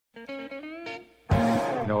You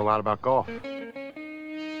know a lot about golf. Well,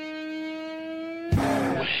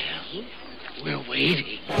 we're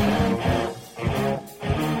waiting.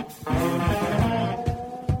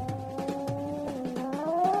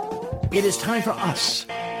 It is time for us.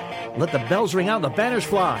 Let the bells ring out, the banners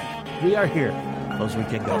fly. We are here. Close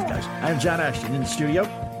Weekend Golf Guys. I'm John Ashton in the studio.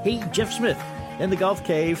 He, Jeff Smith, in the Golf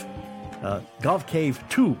Cave. Golf Cave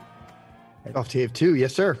 2. Golf Cave 2,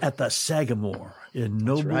 yes, sir. At the Sagamore in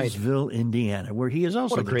Noblesville, Indiana, where he is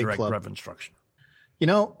also the director of instruction. You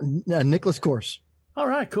know, Nicholas course. All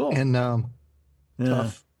right, cool. And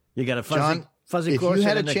tough. You got a fuzzy course. If you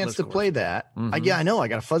had a chance to play that, I know. I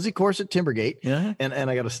got a fuzzy course at Timbergate, and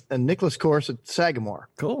I got a Nicholas course at Sagamore.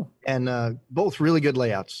 Cool. And both really good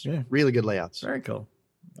layouts. Yeah. Really good layouts. Very cool.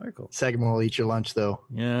 Very cool. Sagamore will eat your lunch, though.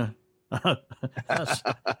 Yeah. I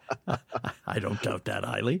don't doubt that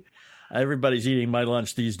highly. Everybody's eating my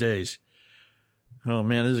lunch these days. Oh,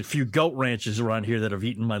 man, there's a few goat ranches around here that have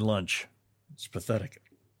eaten my lunch. It's pathetic.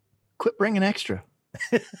 Quit bringing extra.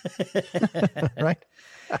 Right?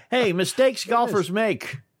 Hey, mistakes golfers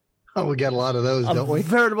make. Oh, we got a lot of those, don't we? A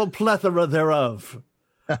veritable plethora thereof.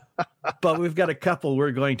 But we've got a couple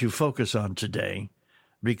we're going to focus on today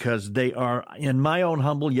because they are, in my own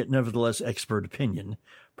humble yet nevertheless expert opinion,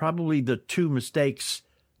 probably the two mistakes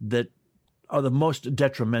that are the most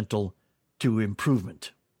detrimental to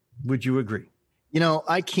improvement. Would you agree? You know,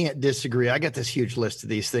 I can't disagree. I got this huge list of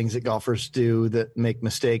these things that golfers do that make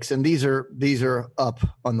mistakes, and these are up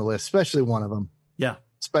on the list, especially one of them. Yeah.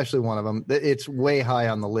 Especially one of them. It's way high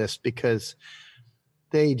on the list because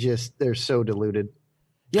they're so diluted.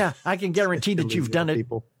 Yeah, I can guarantee that you've done it.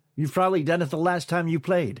 People. You've probably done it the last time you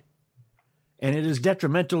played. And it is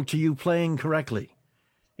detrimental to you playing correctly.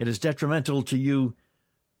 It is detrimental to you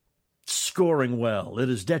scoring well. It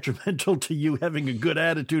is detrimental to you having a good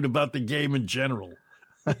attitude about the game in general.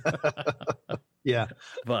 Yeah.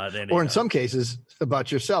 But anyhow. Or in some cases,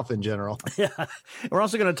 about yourself in general. Yeah. We're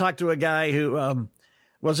also going to talk to a guy who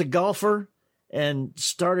was a golfer and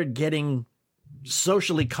started getting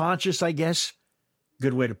socially conscious, I guess.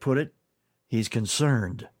 Good way to put it. He's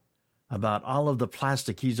concerned about all of the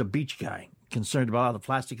plastic. He's a beach guy, concerned about all the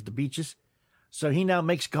plastic at the beaches. So he now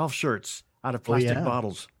makes golf shirts out of plastic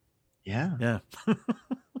bottles. Yeah. Yeah.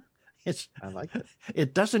 I like it.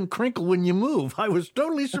 It doesn't crinkle when you move. I was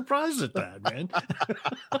totally surprised at that, man.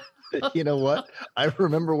 You know what? I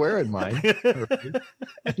remember wearing mine.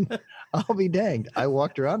 And I'll be danged. I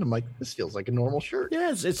walked around. I'm like, this feels like a normal shirt.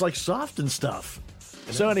 Yes, it's like soft and stuff.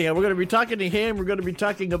 So anyhow, we're going to be talking to him. We're going to be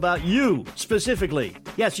talking about you specifically.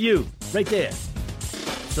 Yes, you, right there.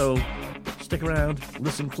 So stick around,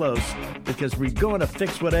 listen close, because we're going to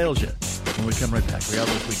fix what ails you. When we come right back, we are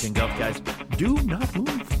This Weekend Golf Guys. Do not move.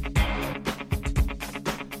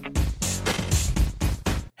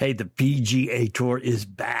 Hey, the PGA Tour is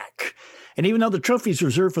back. And even though the trophy's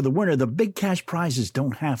reserved for the winner, the big cash prizes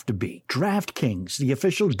don't have to be. DraftKings, the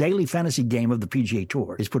official daily fantasy game of the PGA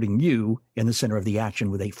Tour, is putting you in the center of the action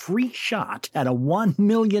with a free shot at a $1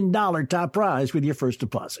 million top prize with your first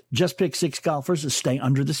deposit. Just pick 6 golfers to stay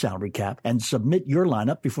under the salary cap and submit your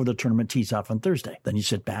lineup before the tournament tees off on Thursday. Then you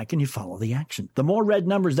sit back and you follow the action. The more red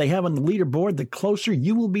numbers they have on the leaderboard, the closer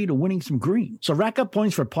you will be to winning some green. So rack up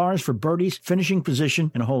points for pars, for birdies, finishing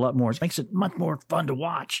position, and a whole lot more. It makes it much more fun to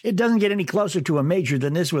watch. It doesn't get any closer to a major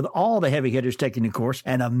than this with all the heavy hitters taking the course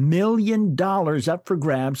and $1 million up for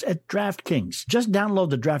grabs at DraftKings. Just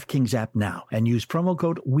download the DraftKings app now and use promo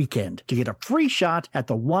code WEEKEND to get a free shot at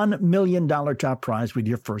the $1 million top prize with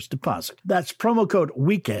your first deposit. That's promo code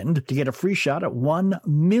WEEKEND to get a free shot at $1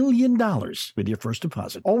 million with your first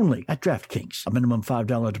deposit. Only at DraftKings. A minimum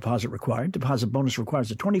 $5 deposit required. Deposit bonus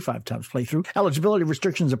requires a 25 times playthrough. Eligibility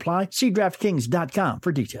restrictions apply. See DraftKings.com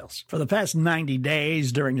for details. For the past 90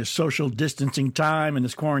 days during the social distancing time and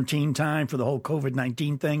this quarantine time for the whole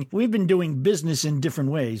COVID-19 thing, we've been doing business in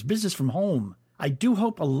different ways, business from home. I do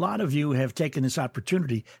hope a lot of you have taken this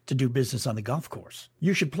opportunity to do business on the golf course.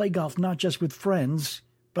 You should play golf not just with friends,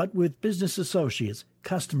 but with business associates,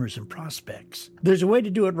 customers, and prospects. There's a way to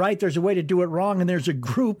do it right, there's a way to do it wrong, and there's a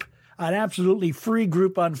group, an absolutely free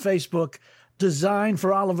group on Facebook designed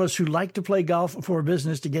for all of us who like to play golf for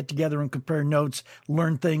business to get together and compare notes,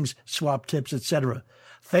 learn things, swap tips, etc.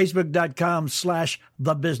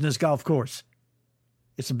 Facebook.com/thebusinessgolfcourse.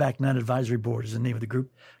 It's a Back Nine Advisory Board is the name of the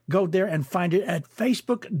group. Go there and find it at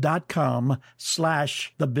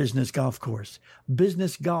Facebook.com/thebusinessgolfcourse.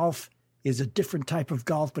 Business golf is a different type of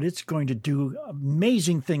golf, but it's going to do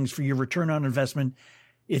amazing things for your return on investment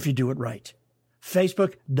if you do it right.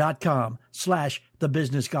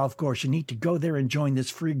 Facebook.com/thebusinessgolfcourse. You need to go there and join this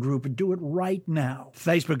free group and do it right now.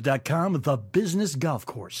 Facebook.com, The Business Golf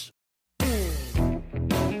Course.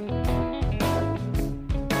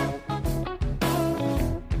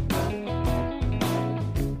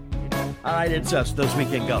 All right, it's us, those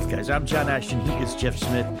weekend golf guys. I'm John Ashton. He is Jeff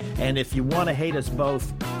Smith. And if you want to hate us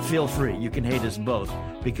both, feel free. You can hate us both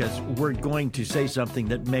because we're going to say something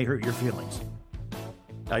that may hurt your feelings.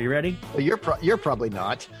 Are you ready? Well, you're probably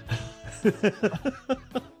not.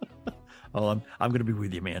 Oh, I'm going to be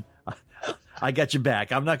with you, man. I got your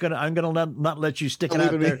back. I'm gonna not let you stick it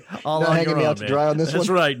out there all on your own, out to dry on this That's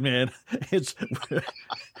one. right, man. It's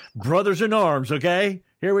brothers in arms. Okay,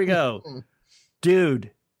 here we go,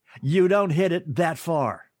 dude. You don't hit it that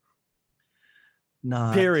far.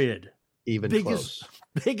 Not period. Even close.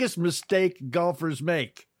 Biggest mistake golfers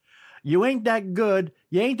make. You ain't that good.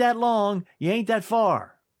 You ain't that long. You ain't that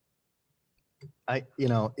far.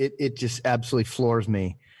 It just absolutely floors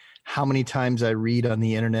me how many times I read on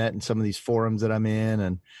the internet and some of these forums that I'm in,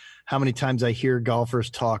 and how many times I hear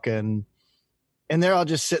golfers talking, and they're all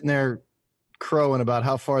just sitting there crowing about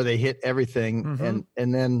how far they hit everything. Mm-hmm.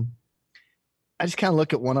 And then I just kind of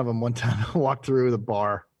look at one of them one time. I walked through the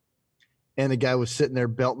bar and the guy was sitting there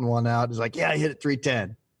belting one out. He's like, yeah, I hit it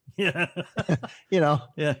 310. Yeah. Yeah.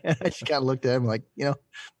 And I just kind of looked at him like,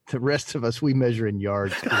 the rest of us, we measure in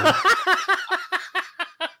yards.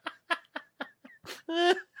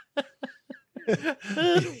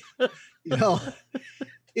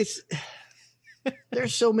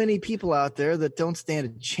 There's so many people out there that don't stand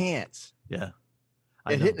a chance. Yeah.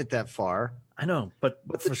 At hitting it that far. I know, but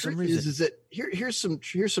the for some truth reason is that here's some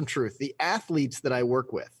truth. The athletes that I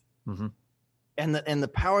work with, mm-hmm. and the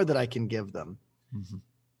power that I can give them. Mm-hmm.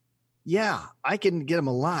 Yeah, I can get them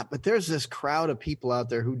a lot, but there's this crowd of people out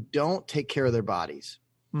there who don't take care of their bodies,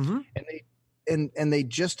 mm-hmm. and they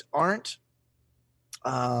just aren't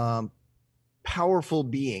powerful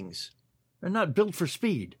beings. They're not built for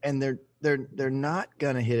speed, and they're not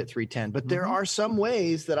gonna hit at 310. But there mm-hmm. are some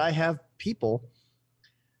ways that I have people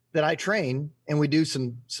that I train, and we do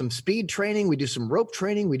some speed training, we do some rope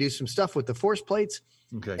training, we do some stuff with the force plates.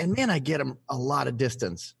 Okay. And man, I get them a lot of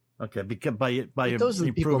distance. Okay, because by those are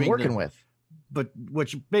the people I'm working with. But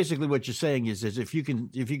what you're saying is if you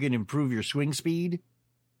can improve your swing speed,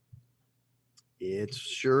 it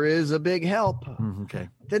sure is a big help. Okay.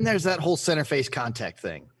 Then there's that whole center face contact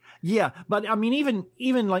thing. Yeah, but I mean,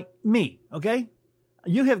 even like me, okay,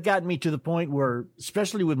 you have gotten me to the point where,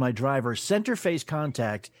 especially with my driver, center face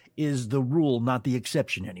contact is the rule, not the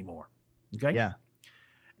exception anymore. Okay. Yeah.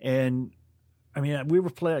 And I mean, we were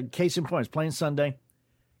playing. Case in point, I was playing Sunday.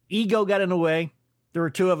 Ego got in the way. There were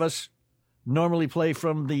two of us. Normally play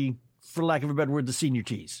from for lack of a better word, the senior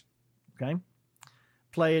tees. Okay.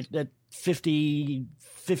 Play it at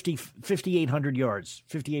 5,800 yards,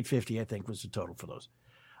 5,850, I think was the total for those.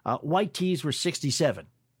 White tees were 67.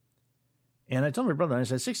 And I told my brother, I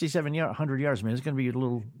said, 100 yards, man, it's going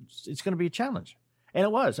to be a challenge. And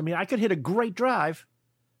it was. I mean, I could hit a great drive,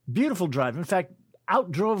 beautiful drive. In fact,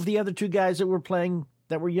 outdrove the other two guys that were playing,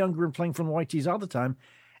 that were younger and playing from the white tees all the time,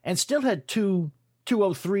 and still had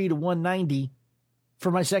 203 to 190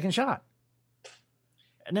 for my second shot.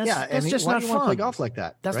 And that's just not fun. Play golf like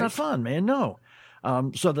that. That's not fun, man. No.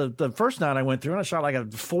 So the first night I went through and I shot like a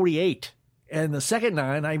 48. And the second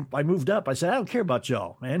nine, I moved up. I said, I don't care about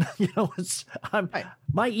y'all, man.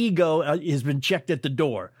 My ego has been checked at the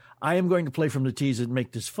door. I am going to play from the tees and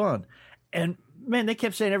make this fun. And man, they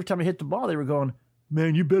kept saying every time I hit the ball, they were going,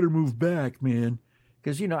 man, you better move back, man.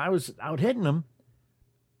 Because, I was out hitting them,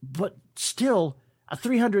 but still a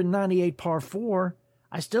 398 par 4,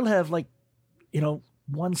 I still have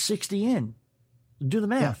 160 in. Do the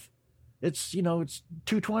math. Yeah. It's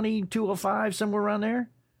 220, 205, somewhere around there.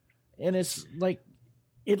 And it's like,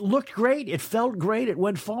 it looked great. It felt great. It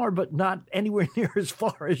went far, but not anywhere near as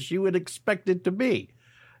far as you would expect it to be.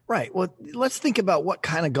 Right. Well, let's think about what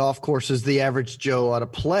kind of golf courses the average Joe ought to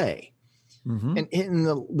play. Mm-hmm. And in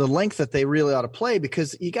the length that they really ought to play,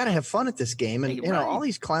 because you got to have fun at this game. And, all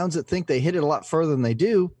these clowns that think they hit it a lot further than they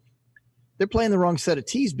do, they're playing the wrong set of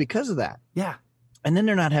tees because of that. Yeah. And then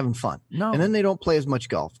they're not having fun. No. And then they don't play as much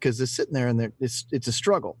golf because they're sitting there and it's a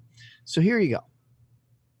struggle. So here you go.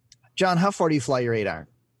 John, how far do you fly your 8-iron?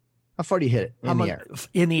 How far do you hit it in the air?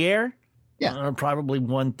 In the air? Yeah. Probably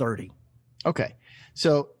 130. Okay.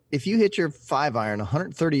 So if you hit your 5-iron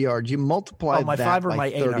 130 yards, you multiply my that 5 or by my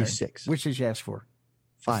 36. 8-iron? Which did you ask for?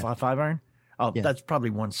 5. 5-iron? Oh, yeah. That's probably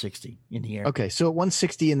 160 in the air. Okay. So at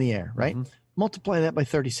 160 in the air, right? Mm-hmm. Multiply that by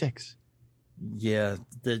 36. Yeah.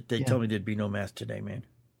 They told me there'd be no math today, man.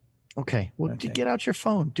 Okay. Well, get out your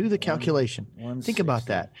phone. Do the calculation. Think about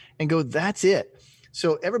 160. that and go, that's it.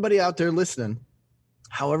 So everybody out there listening,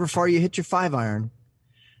 however far you hit your 5-iron,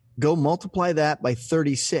 go multiply that by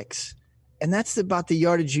 36. And that's about the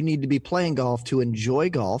yardage you need to be playing golf to enjoy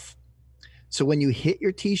golf. So when you hit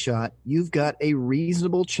your tee shot, you've got a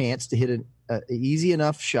reasonable chance to hit an easy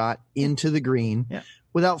enough shot into the green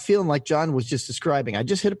without feeling like John was just describing. I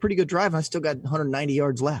just hit a pretty good drive and I still got 190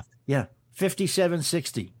 yards left. Yeah.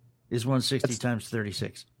 5760 is 160 times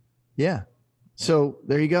 36. Yeah. So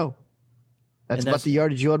there you go. That's about the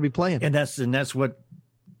yardage you ought to be playing. And that's what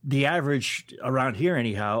the average around here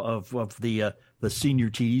anyhow of the senior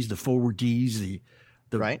tees, the forward tees, the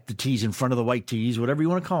tees in front of the white tees, whatever you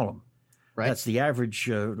want to call them. Right. That's the average.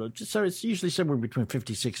 So it's usually somewhere between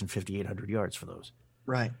 56 and 5,800 yards for those.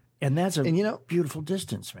 Right. And that's a beautiful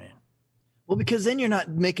distance, man. Well, because then you're not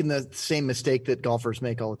making the same mistake that golfers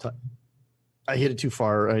make all the time. I hit it too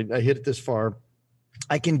far. I hit it this far.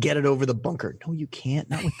 I can get it over the bunker. No, you can't.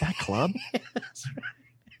 Not with that club. That's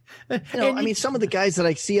right. I mean, some of the guys that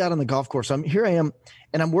I see out on the golf course, here I am,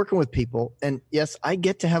 and I'm working with people. And yes, I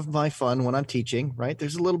get to have my fun when I'm teaching, right?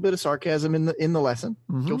 There's a little bit of sarcasm in the lesson.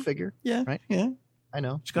 Mm-hmm. Go figure. Yeah. Right. Yeah. I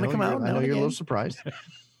know. It's going to come out. I know you're a little surprised.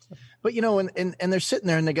 But, and they're sitting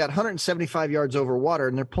there and they got 175 yards over water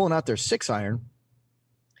and they're pulling out their 6-iron.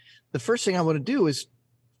 The first thing I want to do is,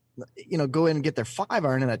 go in and get their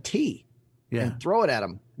 5-iron and a tee and throw it at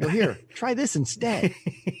them. Go, here, try this instead.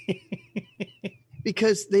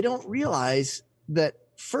 Because they don't realize that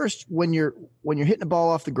first, when you're hitting a ball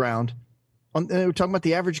off the ground, we're talking about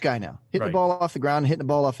the average guy now, hitting the ball off the ground and hitting the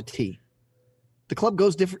ball off a tee. The club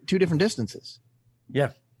goes two different distances.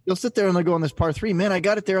 Yeah. You'll sit there and they'll go on this par 3. Man, I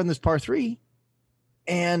got it there on this par 3.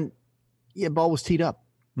 And ball was teed up.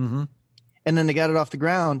 Mm-hmm. And then they got it off the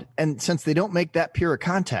ground. And since they don't make that pure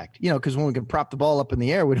contact, because when we can prop the ball up in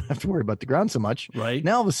the air, we don't have to worry about the ground so much. Right.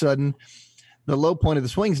 Now, all of a sudden, the low point of the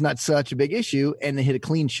swing is not such a big issue, and they hit a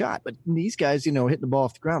clean shot. But these guys, hitting the ball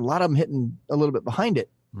off the ground, a lot of them hitting a little bit behind it.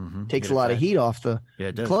 Mm-hmm. Takes a lot of heat off the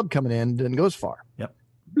club coming in and goes far. Yep.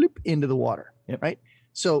 Bloop into the water. Yep. Right.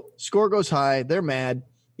 So score goes high. They're mad.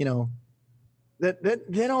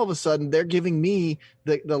 Then all of a sudden they're giving me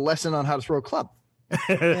the lesson on how to throw a club.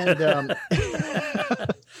 And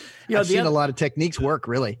I've seen a lot of techniques work,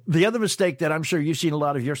 really. The other mistake that I'm sure you've seen a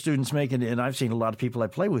lot of your students make, and I've seen a lot of people I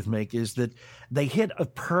play with make, is that they hit a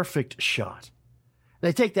perfect shot.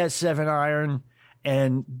 They take that 7-iron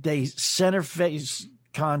and they center face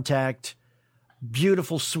contact,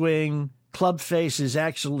 beautiful swing, club face is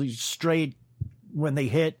actually straight when they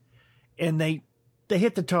hit, and they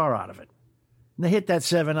hit the tar out of it. And they hit that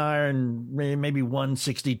 7-iron, maybe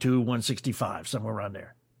 162, 165, somewhere around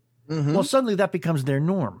there. Mm-hmm. Well, suddenly that becomes their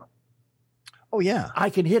norm. Oh, yeah. I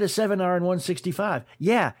can hit a 7-iron 165.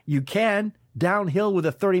 Yeah, you can. Downhill with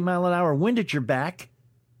a 30-mile-an-hour wind at your back.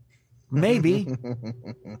 Maybe. And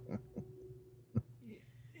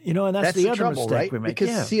that's the other trouble, mistake right? we make.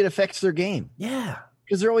 Because see, it affects their game. Yeah.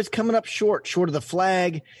 Because they're always coming up short of the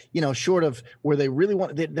flag, short of where they really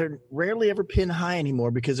want. They're rarely ever pin high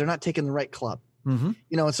anymore because they're not taking the right club. Mm-hmm.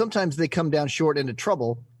 And sometimes they come down short into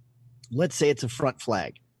trouble. Let's say it's a front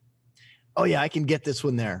flag. Oh, yeah, I can get this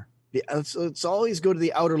one there. It's always go to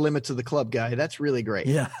the outer limits of the club, guy. That's really great.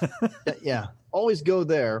 Yeah. Yeah. Always go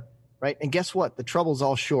there, right? And guess what? The trouble's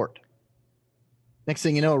all short. Next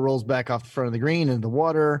thing you know, it rolls back off the front of the green into the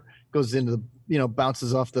water, goes into the,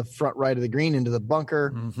 bounces off the front right of the green into the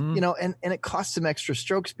bunker, mm-hmm. And it costs them extra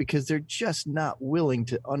strokes because they're just not willing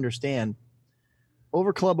to understand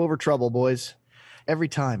over club, over trouble, boys, every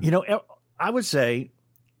time. I would say,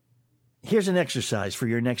 here's an exercise for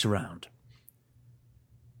your next round.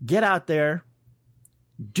 Get out there,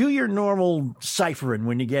 do your normal ciphering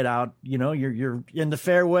when you get out. You're in the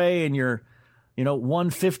fairway and you're,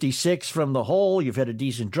 156 from the hole. You've had a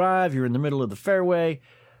decent drive. You're in the middle of the fairway.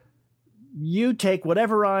 You take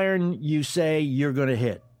whatever iron you say you're going to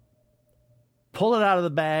hit. Pull it out of the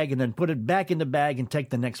bag and then put it back in the bag and take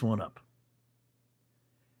the next one up.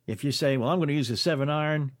 If you say, well, I'm going to use a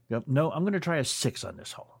 7-iron, no, I'm going to try a 6 on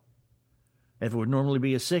this hole. If it would normally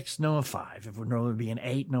be a 6, no, a 5. If it would normally be an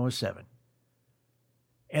 8, no, a 7.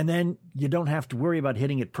 And then you don't have to worry about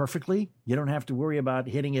hitting it perfectly. You don't have to worry about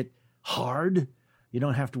hitting it hard. You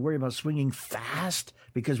don't have to worry about swinging fast,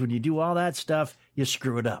 because when you do all that stuff, you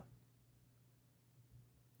screw it up.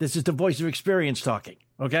 This is the voice of experience talking,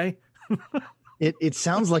 okay? It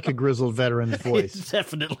sounds like a grizzled veteran's voice. It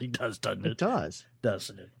definitely does, doesn't it? It does.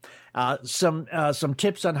 Doesn't it? Some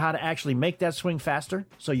tips on how to actually make that swing faster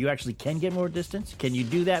so you actually can get more distance. Can you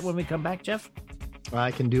do that when we come back, Jeff? I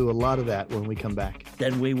can do a lot of that when we come back.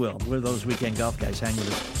 Then we will. We're those weekend golf guys. Hang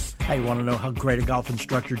with us. Hey, you want to know how great a golf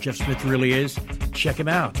instructor Jeff Smith really is? Check him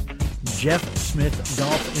out.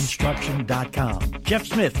 JeffSmithGolfInstruction.com.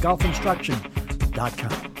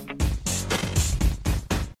 JeffSmithGolfInstruction.com.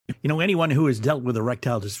 You know, anyone who has dealt with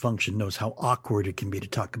erectile dysfunction knows how awkward it can be to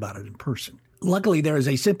talk about it in person. Luckily, there is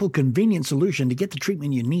a simple, convenient solution to get the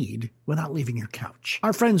treatment you need without leaving your couch.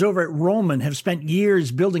 Our friends over at Roman have spent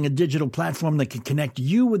years building a digital platform that can connect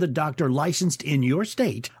you with a doctor licensed in your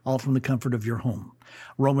state, all from the comfort of your home.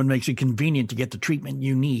 Roman makes it convenient to get the treatment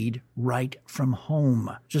you need right from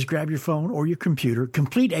home. Just grab your phone or your computer,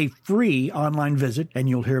 complete a free online visit, and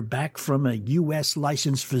you'll hear back from a U.S.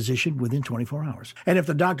 licensed physician within 24 hours. And if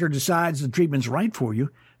the doctor decides the treatment's right for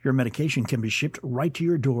you, your medication can be shipped right to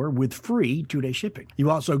your door with free 2-day shipping. You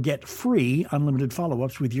also get free unlimited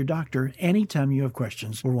follow-ups with your doctor anytime you have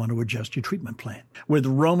questions or want to adjust your treatment plan. With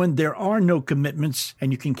Roman, there are no commitments,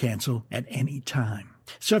 and you can cancel at any time.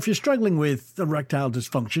 So if you're struggling with erectile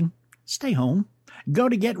dysfunction, stay home. Go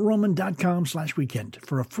to GetRoman.com/weekend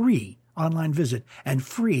for a free online visit and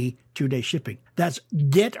free 2-day shipping. That's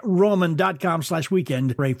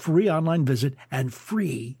GetRoman.com/weekend for a free online visit and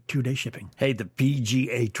free 2-day shipping. Hey, the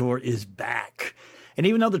PGA Tour is back. And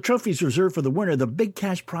even though the trophy's reserved for the winner, the big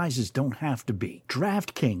cash prizes don't have to be.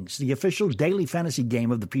 DraftKings, the official daily fantasy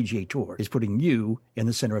game of the PGA Tour, is putting you in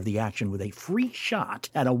the center of the action with a free shot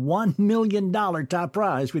at a $1 million top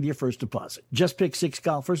prize with your first deposit. Just pick 6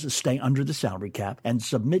 golfers, stay under the salary cap, and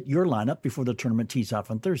submit your lineup before the tournament tees off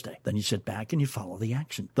on Thursday. Then you sit back and you follow the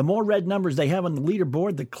action. The more red numbers they have on the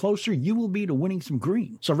leaderboard, the closer you will be to winning some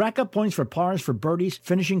green. So rack up points for pars, for birdies,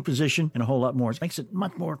 finishing position, and a whole lot more. It makes it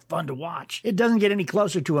much more fun to watch. It doesn't get any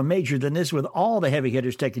closer to a major than this, with all the heavy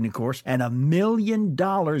hitters taking the course and $1 million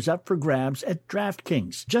up for grabs at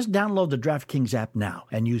DraftKings. Just download the DraftKings app now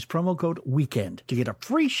and use promo code WEEKEND to get a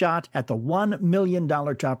free shot at the $1 million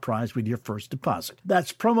top prize with your first deposit.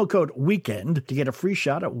 That's promo code WEEKEND to get a free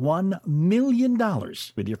shot at $1 million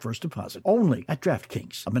with your first deposit. Only at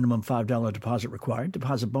DraftKings. A minimum $5 deposit required.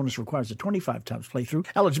 Deposit bonus requires a 25 times playthrough.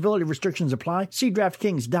 Eligibility restrictions apply. See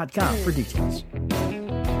DraftKings.com for details.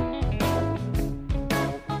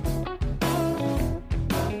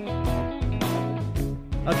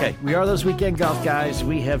 Okay, we are those weekend golf guys.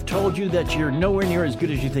 We have told you that you're nowhere near as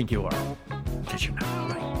good as you think you are. Because you're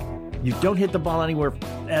not, right? You don't hit the ball anywhere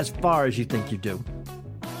as far as you think you do.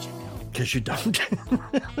 Because you don't.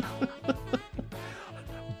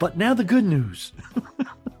 But now the good news.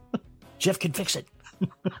 Jeff can fix it.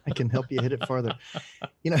 I can help you hit it farther.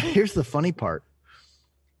 You know, here's the funny part.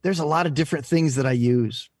 There's a lot of different things that I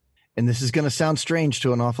use. And this is going to sound strange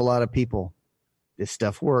to an awful lot of people. This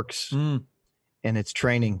stuff works. And it's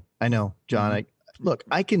training. I know, John.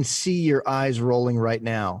 I can see your eyes rolling right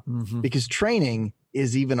now because training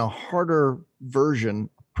is even a harder version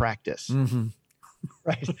of practice.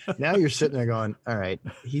 Right now you're sitting there going, all right,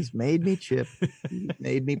 he's made me chip. He's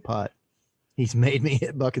made me putt. He's made me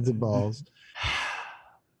hit buckets of balls.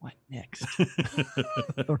 What next?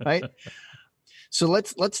 Right. So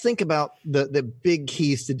let's think about the big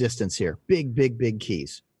keys to distance here. Big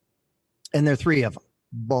keys. And there are 3 of them.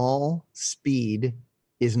 Ball speed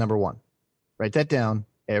is number 1. Write that down.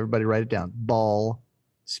 Everybody write it down. Ball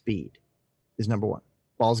speed is number 1.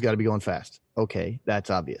 Ball's got to be going fast. Okay, that's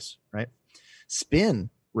obvious, right? Spin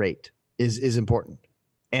rate is important.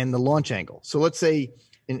 And the launch angle. So let's say,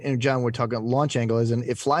 and John, we're talking launch angle as in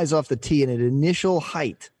it flies off the tee and at initial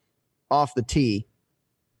height off the tee.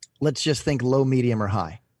 Let's just think low, medium, or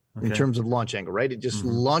high in terms of launch angle, right? It just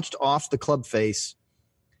launched off the club face.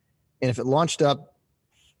 And if it launched up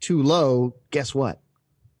too low, guess what?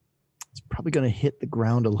 It's probably going to hit the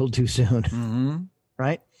ground a little too soon,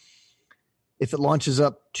 right? If it launches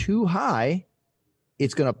up too high,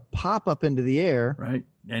 it's going to pop up into the air, right,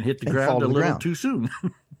 and hit the ground a little too soon.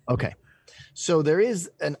 Okay, so there is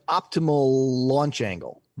an optimal launch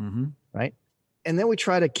angle, right? And then we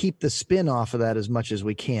try to keep the spin off of that as much as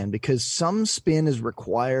we can because some spin is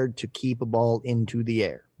required to keep a ball into the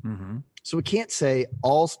air. So we can't say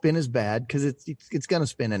all spin is bad because it's going to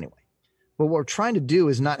spin anyway. But what we're trying to do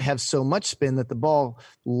is not have so much spin that the ball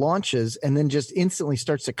launches and then just instantly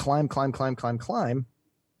starts to climb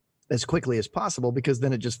as quickly as possible because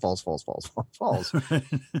then it just falls.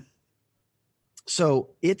 So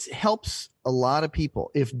it helps a lot of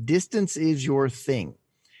people. If distance is your thing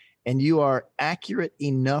and you are accurate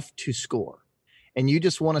enough to score and you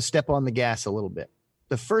just want to step on the gas a little bit,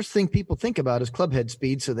 the first thing people think about is club head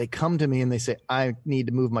speed. So they come to me and they say, I need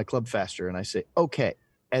to move my club faster. And I say, okay,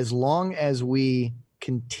 as long as we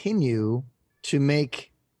continue to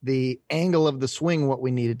make the angle of the swing what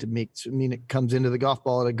we need it to make, I mean, it comes into the golf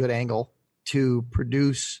ball at a good angle to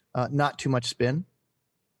produce not too much spin.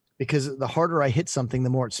 because the harder I hit something,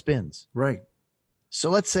 the more it spins. Right.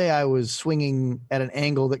 So let's say I was swinging at an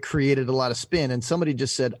angle that created a lot of spin and somebody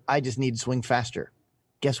just said, I just need to swing faster.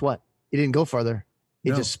 Guess what? It didn't go farther.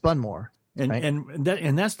 It just spun more. And right?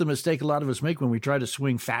 and that's the mistake a lot of us make when we try to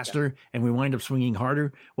swing faster and we wind up swinging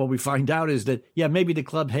harder. What we find out is that, maybe the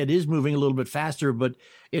club head is moving a little bit faster, but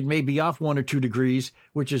it may be off 1 or 2 degrees,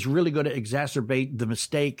 which is really going to exacerbate the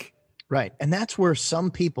mistake. Right. And that's where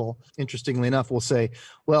some people, interestingly enough, will say,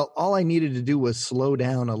 well, all I needed to do was slow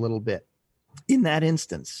down a little bit. In that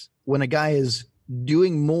instance, when a guy is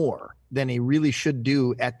doing more than he really should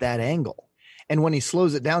do at that angle, and when he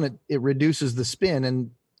slows it down, it reduces the spin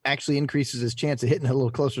and actually increases his chance of hitting it a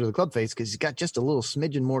little closer to the club face because he's got just a little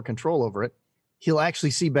smidgen more control over it, he'll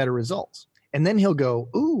actually see better results. And then he'll go,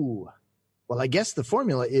 ooh, well, I guess the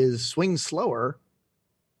formula is swing slower.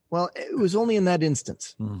 Well, it was only in that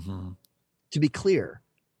instance. Mm-hmm. To be clear,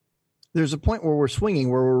 there's a point where we're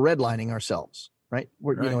swinging where we're redlining ourselves. Right.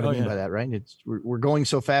 You know what I mean by that, right? We're going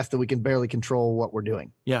so fast that we can barely control what we're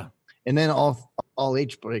doing. Yeah. And then all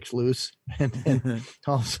H breaks loose and then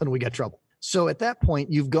all of a sudden we got trouble. So at that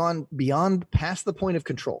point, you've gone past the point of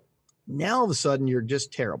control. Now all of a sudden you're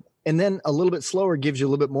just terrible. And then a little bit slower gives you a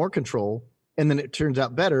little bit more control. And then it turns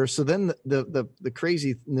out better. So then the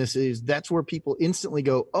craziness is that's where people instantly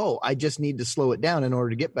go, oh, I just need to slow it down in order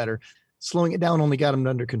to get better. Slowing it down only got them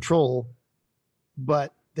under control,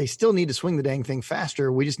 but they still need to swing the dang thing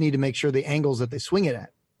faster. We just need to make sure the angles that they swing it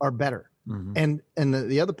at are better. Mm-hmm. And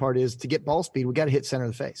the other part is to get ball speed, we got to hit center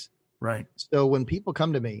of the face. Right. So when people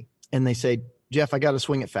come to me and they say, Jeff, I got to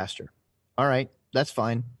swing it faster. All right, that's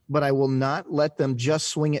fine. But I will not let them just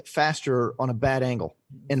swing it faster on a bad angle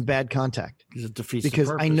and bad contact.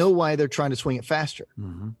 Because I know why they're trying to swing it faster.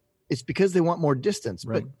 Mm-hmm. It's because they want more distance,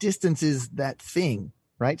 right. But distance is that thing,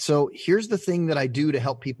 right? So here's the thing that I do to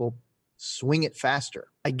help people swing it faster.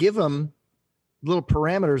 I give them little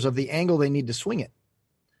parameters of the angle they need to swing it.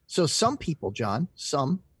 So some people, John,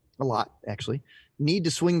 a lot actually, need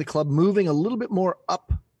to swing the club moving a little bit more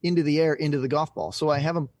up into the air, into the golf ball. So I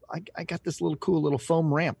have them, I got this cool little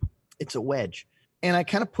foam ramp. It's a wedge. And I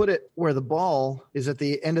kind of put it where the ball is at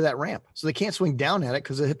the end of that ramp. So they can't swing down at it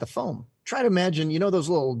because they hit the foam. Try to imagine, those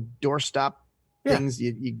little doorstop things.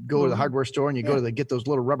 You go to the hardware store and you go to get those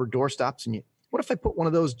little rubber door stops and what if I put one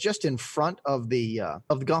of those just in front of the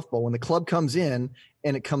golf ball when the club comes in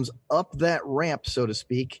and it comes up that ramp, so to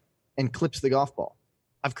speak, and clips the golf ball?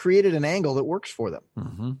 I've created an angle that works for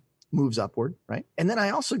them, moves upward, right? And then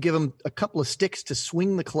I also give them a couple of sticks to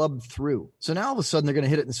swing the club through. So now all of a sudden they're going to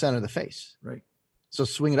hit it in the center of the face. Right. So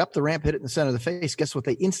swing it up the ramp, hit it in the center of the face. Guess what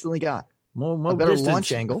they instantly got? More a better distance.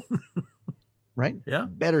 Launch angle, right? Yeah.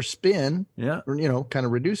 Better spin, or, kind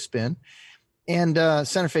of reduced spin. And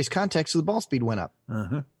center face contact, so the ball speed went up.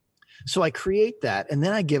 Uh-huh. So I create that, and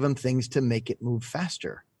then I give them things to make it move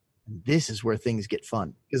faster. And this is where things get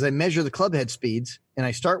fun, because I measure the club head speeds, and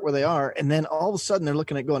I start where they are, and then all of a sudden they're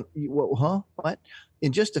looking at going, what?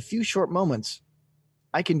 In just a few short moments,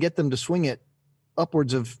 I can get them to swing it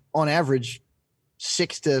upwards of, on average,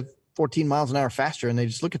 6 to 14 miles an hour faster, and they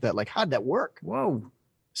just look at that like, how'd that work? Whoa.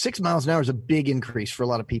 6 miles an hour is a big increase for a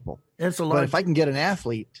lot of people. It's a lot. But if I can get an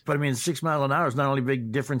athlete. But 6 miles an hour is not only a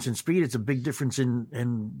big difference in speed, it's a big difference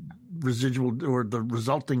in residual or the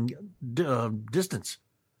resulting distance.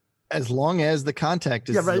 As long as the contact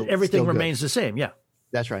is everything remains the same. Yeah.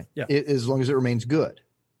 That's right. Yeah. As long as it remains good.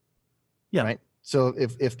 Yeah. Right. So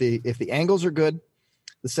if the angles are good,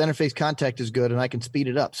 the center face contact is good, and I can speed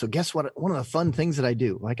it up. So guess what? One of the fun things that I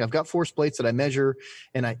do, like I've got force plates that I measure,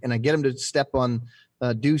 and I get them to step on,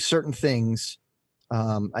 do certain things.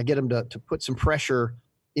 I get them to put some pressure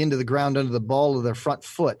into the ground under the ball of their front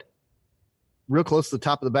foot, real close to the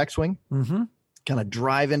top of the backswing. Mm-hmm. Kind of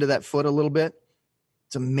drive into that foot a little bit.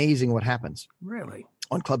 It's amazing what happens. Really?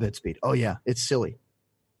 On club head speed. Oh yeah, it's silly.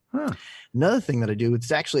 Huh. Another thing that I do,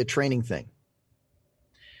 it's actually a training thing.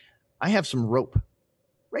 I have some rope.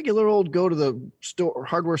 Regular old, go to the store,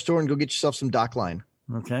 hardware store, and go get yourself some dock line.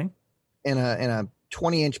 Okay. And a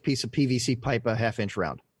 20-inch piece of PVC pipe, a half-inch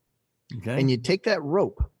round. Okay. And you take that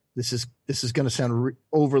rope. This is going to sound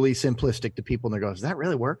overly simplistic to people, and they go, "Does that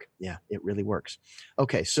really work?" Yeah, it really works.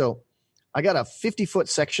 Okay, so I got a 50-foot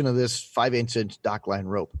section of this 5/8-inch dock line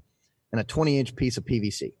rope and a 20-inch piece of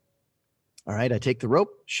PVC. All right, I take the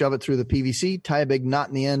rope, shove it through the PVC, tie a big knot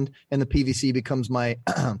in the end, and the PVC becomes my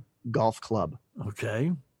golf club.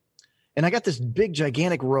 Okay. And I got this big,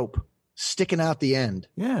 gigantic rope sticking out the end.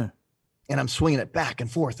 Yeah. And I'm swinging it back and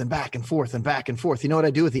forth and back and forth and back and forth. You know what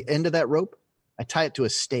I do at the end of that rope? I tie it to a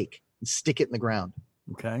stake and stick it in the ground.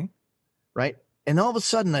 Okay. Right? And all of a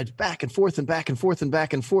sudden, it's back and forth and back and forth and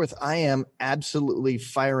back and forth. I am absolutely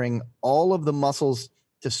firing all of the muscles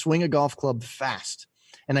to swing a golf club fast.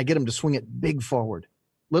 And I get them to swing it big forward,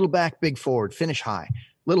 little back, big forward, finish high,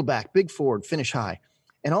 little back, big forward, finish high.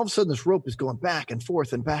 And all of a sudden, this rope is going back and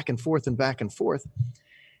forth and back and forth and back and forth.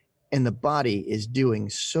 And the body is doing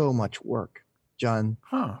so much work, John.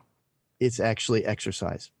 It's actually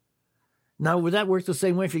exercise. Now, would that work the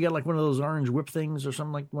same way if you got like one of those orange whip things or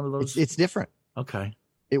something like one of those? It's different. Okay.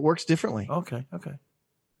 It works differently. Okay.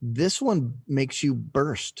 This one makes you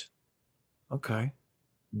burst. Okay.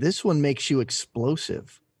 This one makes you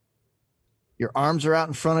explosive. Your arms are out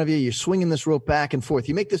in front of you. You're swinging this rope back and forth.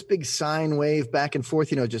 You make this big sine wave back and forth,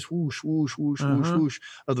 just whoosh, whoosh, whoosh, whoosh, whoosh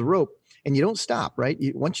of the rope. And you don't stop, right?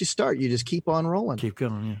 Once you start, you just keep on rolling. Keep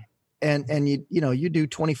going, yeah. And you do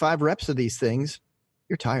 25 reps of these things,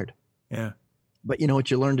 you're tired. Yeah. But you know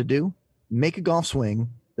what you learn to do? Make a golf swing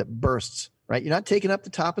that bursts, right? You're not taking up the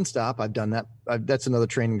top and stop. I've done that. That's another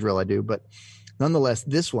training drill I do. But nonetheless,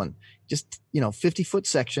 this one, just, 50-foot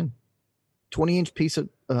section, 20-inch piece of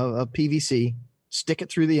PVC, stick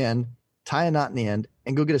it through the end, tie a knot in the end,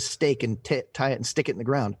 and go get a stake and tie it and stick it in the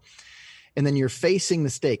ground. And then you're facing the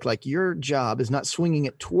stake. Like your job is not swinging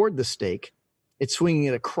it toward the stake. It's swinging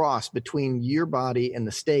it across between your body and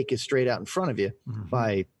the stake is straight out in front of you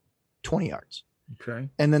by 20 yards. Okay.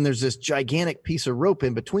 And then there's this gigantic piece of rope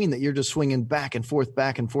in between that you're just swinging back and forth,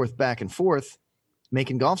 back and forth, back and forth,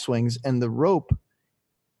 making golf swings. And the rope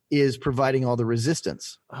is providing all the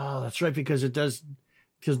resistance. Oh, that's right. Because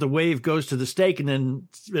the wave goes to the stake and then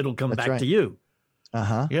it'll come back to you.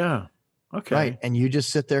 Yeah. Okay. Right. And you just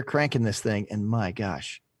sit there cranking this thing. And my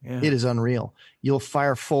gosh, it is unreal. You'll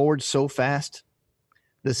fire forward so fast.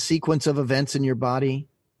 The sequence of events in your body,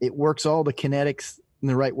 it works all the kinetics in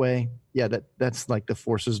the right way. Yeah, that's like the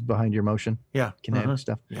forces behind your motion. Yeah. Kinetic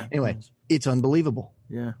stuff. Yeah. Anyway, it's unbelievable.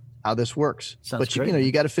 Yeah. How this works. Sounds but great.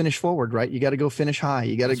 you got to finish forward, right? You got to go finish high.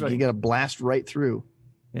 You got to blast right through.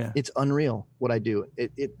 Yeah. It's unreal what I do.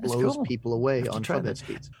 It blows people away on clubhead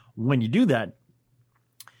speeds. When you do that,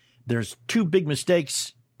 there's two big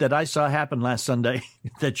mistakes that I saw happen last Sunday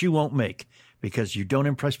that you won't make because you don't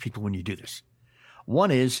impress people when you do this.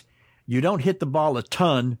 One is you don't hit the ball a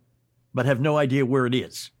ton, but have no idea where it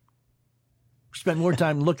is. Spent more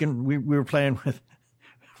time looking. We were playing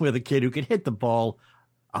with a kid who could hit the ball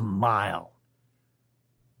a mile,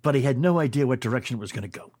 but he had no idea what direction it was going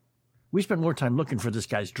to go. We spent more time looking for this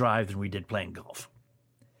guy's drive than we did playing golf.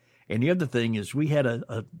 And the other thing is we had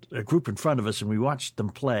a group in front of us and we watched them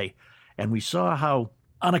play and we saw how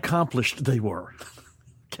unaccomplished they were.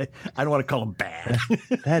 Okay. I don't want to call them bad.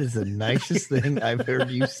 That is the nicest thing I've heard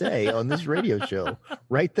you say on this radio show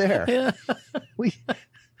right there. Yeah. We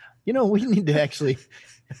need to actually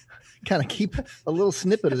kind of keep a little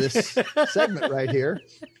snippet of this segment right here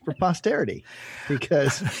for posterity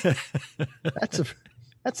because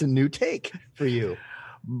that's a new take for you.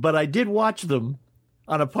 But I did watch them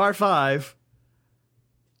on a par 5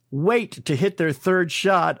 wait to hit their third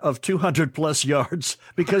shot of 200 plus yards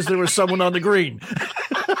because there was someone on the green.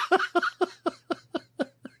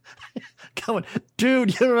 Come on,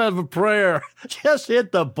 dude, you don't have a prayer. Just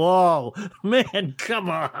hit the ball. Man, come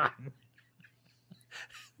on.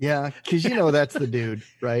 Yeah, because that's the dude,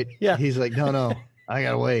 right? Yeah. He's like, no, I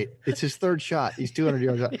got to wait. It's his third shot. He's 200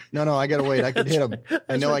 yards out. No, I got to wait. I can hit him.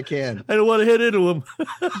 I know I can. I don't want to hit into him.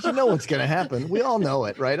 You know what's going to happen. We all know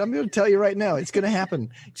it, right? I'm going to tell you right now. It's going to happen.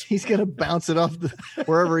 He's going to bounce it off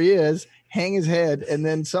wherever he is, hang his head, and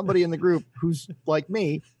then somebody in the group who's like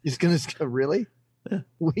me is going to go, really?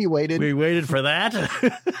 We waited for that.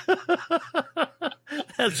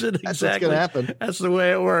 That's what's going to happen. That's the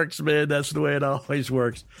way it works, man. That's the way it always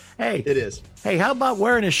works. Hey, it is. Hey, how about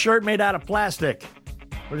wearing a shirt made out of plastic?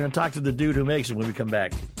 We're going to talk to the dude who makes it when we come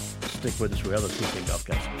back. Stick with us. We have other PK Golf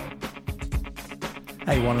guys.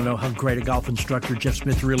 Hey, you want to know how great a golf instructor Jeff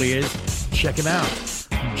Smith really is? Check him out.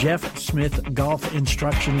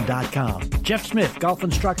 JeffSmithGolfInstruction.com.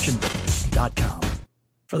 JeffSmithGolfInstruction.com.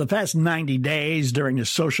 For the past 90 days during this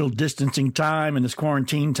social distancing time and this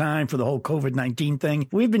quarantine time for the whole COVID-19 thing,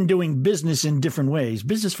 we've been doing business in different ways,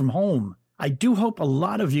 business from home. I do hope a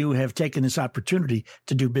lot of you have taken this opportunity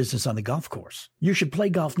to do business on the golf course. You should play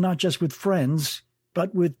golf not just with friends,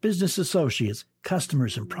 but with business associates,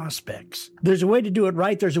 customers, and prospects. There's a way to do it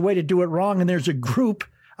right, there's a way to do it wrong, and there's a group,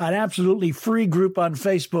 an absolutely free group on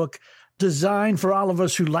Facebook designed for all of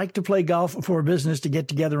us who like to play golf for a business to get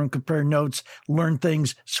together and compare notes, learn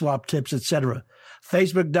things, swap tips, etc.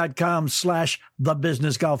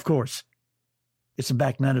 Facebook.com/thebusinessgolfcourse. It's the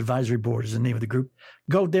Back Nine Advisory Board is the name of the group.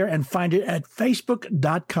 Go there and find it at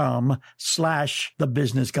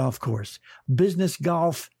facebook.com/thebusinessgolfcourse. Business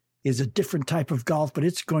golf is a different type of golf, but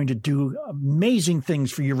it's going to do amazing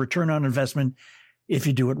things for your return on investment if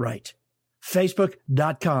you do it right.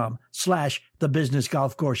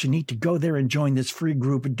 Facebook.com/thebusinessgolfcourse. You need to go there and join this free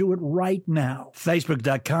group and do it right now.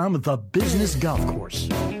 Facebook.com, The Business Golf Course.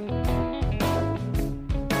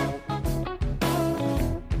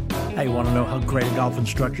 Hey, you want to know how great a golf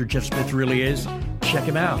instructor Jeff Smith really is? Check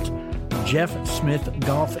him out.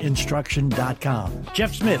 JeffSmithGolfInstruction.com.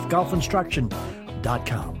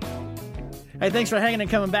 JeffSmithGolfInstruction.com. Hey, thanks for hanging and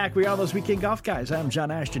coming back. We are those weekend golf guys. I'm John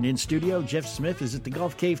Ashton in studio. Jeff Smith is at the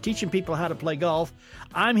Golf Cave teaching people how to play golf.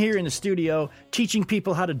 I'm here in the studio teaching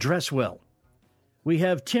people how to dress well. We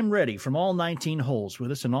have Tim Reddy from All 19 Holes with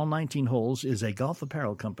us, and All 19 Holes is a golf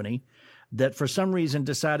apparel company that for some reason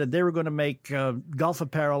decided they were going to make golf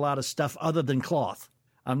apparel out of stuff other than cloth.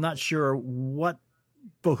 I'm not sure what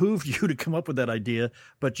behooved you to come up with that idea,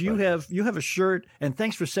 but you have a shirt, and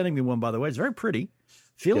thanks for sending me one, by the way. It's very pretty.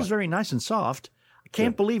 Feels very nice and soft. I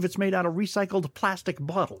can't believe it's made out of recycled plastic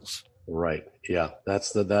bottles. Right. Yeah.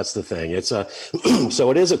 That's the thing. It's a, so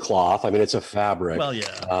it is a cloth. I mean, it's a fabric. Well, yeah.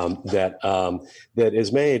 That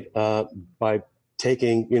is made by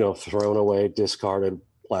taking, thrown away, discarded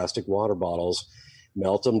plastic water bottles,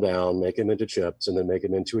 melt them down, make them into chips, and then make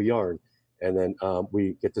them into a yarn. And then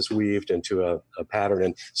we get this weaved into a pattern.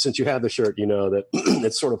 And since you have the shirt, you know that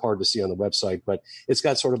it's sort of hard to see on the website, but it's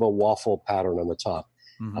got sort of a waffle pattern on the top.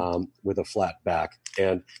 With a flat back.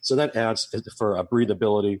 And so that adds for a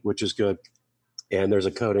breathability, which is good. And there's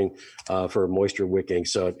a coating for moisture wicking.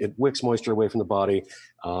 So it wicks moisture away from the body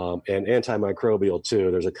and antimicrobial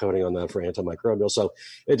too. There's a coating on that for antimicrobial. So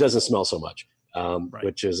it doesn't smell so much,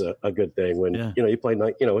 which is a good thing. When, you play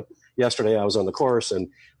night, yesterday I was on the course and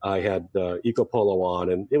I had Eco Polo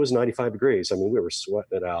on and it was 95 degrees. I mean, we were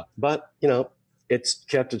sweating it out, but it's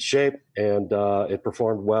kept its shape and it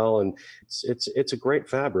performed well, and it's a great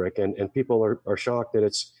fabric, and people are shocked that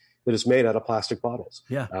it's made out of plastic bottles.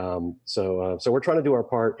 Yeah. So we're trying to do our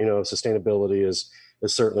part. Sustainability is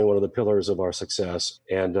certainly one of the pillars of our success,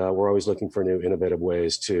 and we're always looking for new innovative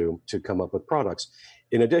ways to come up with products.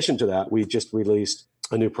 In addition to that, we just released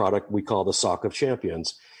a new product we call the Sock of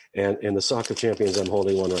Champions. And the Sock of Champions, I'm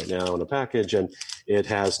holding one right now in a package, and it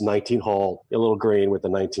has 19 hole, a little green with the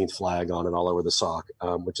 19th flag on it all over the sock,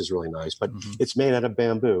 which is really nice. But it's made out of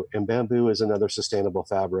bamboo, and bamboo is another sustainable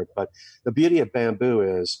fabric. But the beauty of bamboo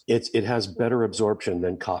is it has better absorption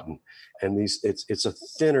than cotton, and it's a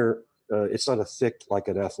thinner. It's not a thick like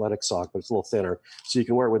an athletic sock, but it's a little thinner, so you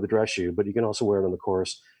can wear it with a dress shoe, but you can also wear it on the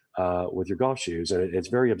course with your golf shoes, and it's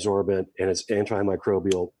very absorbent, and it's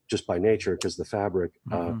antimicrobial just by nature because the fabric,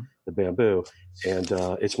 the bamboo, and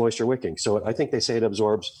it's moisture wicking. So I think they say it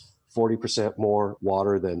absorbs 40% more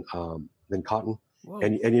water than cotton.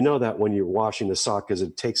 And you know that when you're washing the sock because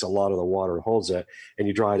it takes a lot of the water and holds it, and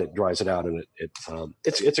you dry it, it dries it out, and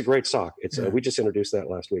it's a great sock. We just introduced that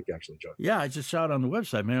last week, actually, John. Yeah, I just saw it on the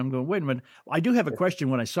website, man. I'm going, wait a minute. I do have a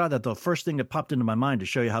question. When I saw that, the first thing that popped into my mind to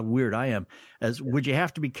show you how weird I am is, would you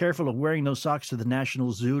have to be careful of wearing those socks to the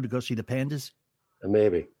National Zoo to go see the pandas?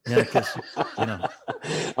 Maybe. Yeah, because,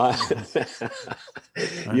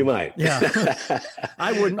 you might. Yeah.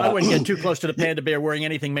 I wouldn't get too close to the panda bear wearing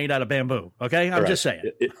anything made out of bamboo. Okay. I'm just saying.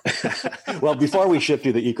 Well, before we shipped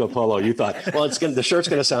you the Eco Polo, you thought, well, the shirt's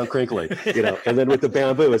going to sound crinkly, and then with the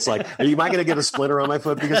bamboo, it's like, am I going to get a splinter on my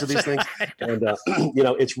foot because of these things? And,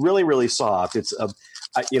 it's really, really soft. It's,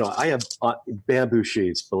 I have bamboo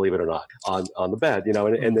sheets, believe it or not, on the bed,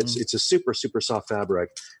 and it's a super, super soft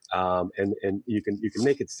fabric. And you can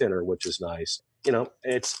make it thinner, which is nice.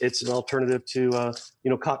 It's an alternative to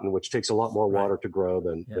cotton, which takes a lot more water to grow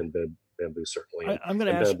than bamboo, certainly. I'm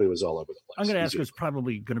going to ask. Bamboo is all over the place. I'm going to ask you. It's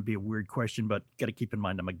probably going to be a weird question, but got to keep in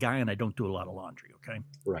mind I'm a guy and I don't do a lot of laundry. Okay.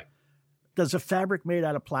 Right. Does a fabric made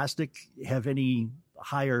out of plastic have any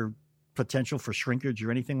higher potential for shrinkage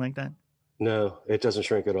or anything like that? No, it doesn't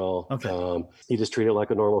shrink at all. Okay. You just treat it like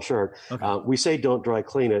a normal shirt. Okay. We say don't dry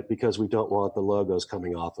clean it because we don't want the logos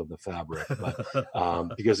coming off of the fabric, but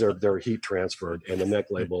because they're heat transferred, and the neck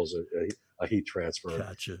label is a heat transfer.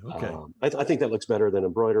 Gotcha. Okay. I think that looks better than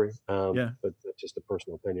embroidery. But that's just a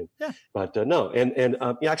personal opinion. Yeah. But no, and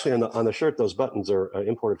actually on the shirt, those buttons are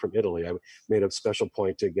imported from Italy. I made a special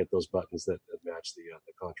point to get those buttons that match the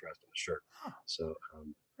contrast on the shirt. So.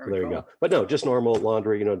 There you go. But no, just normal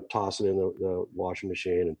laundry, toss it in the washing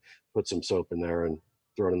machine and put some soap in there and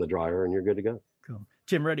throw it in the dryer and you're good to go. Cool.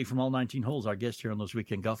 Tim Reddy from All 19 Holes, our guest here on those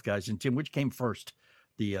Weekend Golf Guys. And Tim, which came first,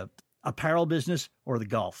 the apparel business or the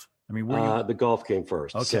golf? I mean, were the golf came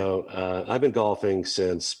first. Okay. So I've been golfing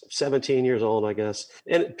since 17 years old, I guess,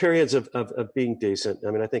 and periods of being decent.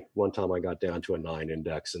 I mean, I think one time I got down to a 9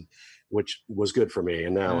 index, and which was good for me.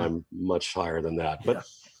 And now I'm much higher than that. But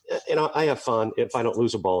I have fun. If I don't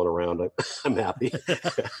lose a ball in a round, I'm happy.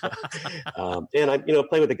 And I,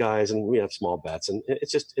 play with the guys, and we have small bets, and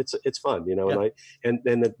it's fun, And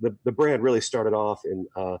the brand really started off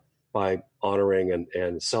by honoring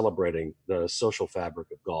and celebrating the social fabric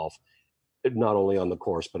of golf, not only on the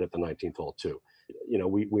course but at the 19th hole too.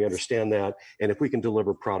 We understand that, and if we can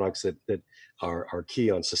deliver products that are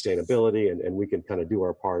key on sustainability, and we can kind of do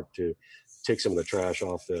our part to take some of the trash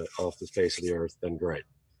off the face of the earth, then great.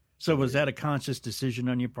 So was that a conscious decision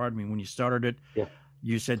on your part? I mean, when you started it,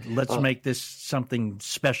 you said, let's make this something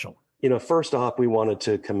special. First off, we wanted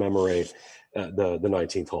to commemorate the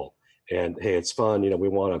 19th hole. And hey, it's fun. We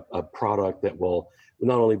want a product that will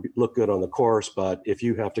not only look good on the course, but if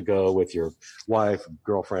you have to go with your wife,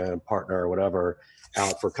 girlfriend, partner, or whatever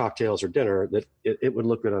out for cocktails or dinner, that it would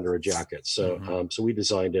look good under a jacket. So so we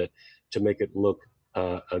designed it to make it look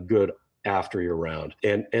a good after your round.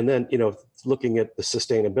 And then, looking at the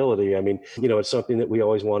sustainability, I mean, it's something that we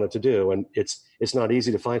always wanted to do. And it's not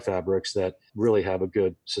easy to find fabrics that really have a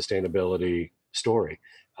good sustainability story.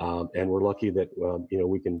 And we're lucky that,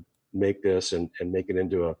 we can make this and make it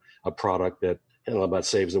into a product that, I don't know about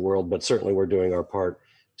saves the world, but certainly we're doing our part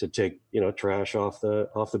to take, trash off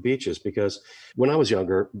the beaches. Because when I was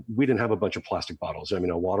younger, we didn't have a bunch of plastic bottles. I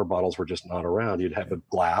mean, water bottles were just not around. You'd have a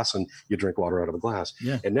glass and you drink water out of a glass.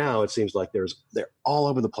 Yeah. And now it seems like they're all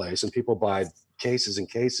over the place, and people buy cases and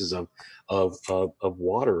cases of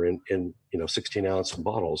water in 16-ounce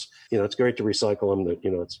bottles. It's great to recycle them. That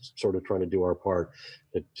it's sort of trying to do our part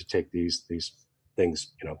to take these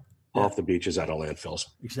things off the beaches out of landfills.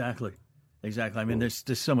 Exactly. I mean, there's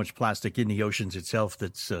so much plastic in the oceans itself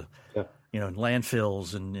that's, in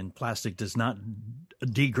landfills, and plastic does not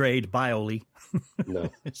degrade biologically. No.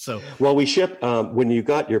 So, well, we ship, when you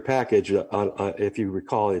got your package, if you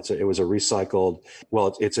recall, it was a recycled,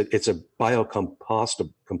 it's a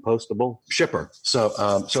biocompostable shipper.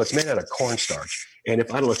 So it's made out of cornstarch. And I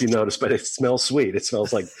don't know if you noticed, but it smells sweet. It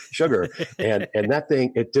smells like sugar. And that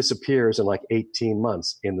thing, it disappears in like 18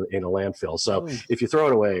 months in a landfill. So if you throw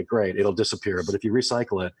it away, great, it'll disappear. But if you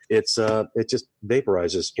recycle it, it just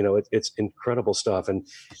vaporizes. It's incredible stuff. And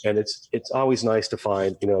it's always nice to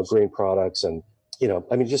find, green products. And,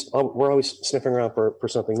 we're always sniffing around for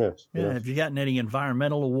something new. Yeah. Have you gotten any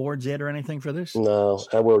environmental awards yet or anything for this? No,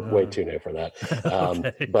 we're way too new for that.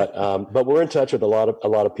 Okay. But we're in touch with a lot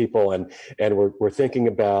of people, and we're thinking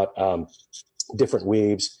about different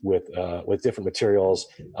weaves with different materials,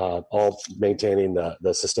 all maintaining the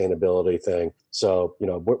sustainability thing. So,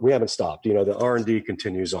 we haven't stopped. The R&D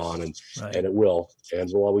continues on, and it will, and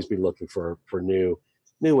we'll always be looking for new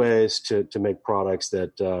ways to make products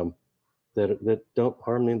that don't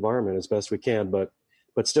harm the environment as best we can, but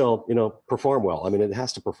still, perform well. I mean, it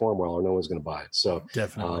has to perform well, or no one's going to buy it. So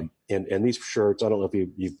definitely. And these shirts, I don't know if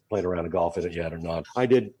you've played around in golf in it yet or not. I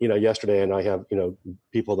did, yesterday, and I have,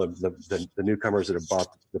 people, the newcomers that have bought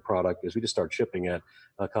the product, as we just started shipping it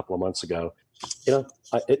a couple of months ago.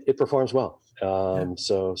 It performs well.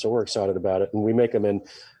 So we're excited about it, and we make them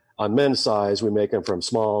on men's size. We make them from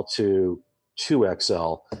small to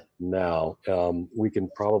 2XL. Now we can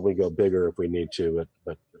probably go bigger if we need to,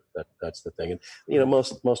 but that's the thing. And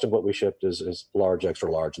most of what we shipped is large,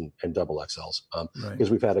 extra large, and double XLs.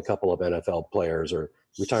 Because we've had a couple of NFL players or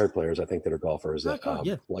retired players, I think, that are golfers that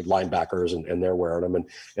like linebackers, and they're wearing them,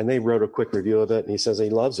 and they wrote a quick review of it, and he says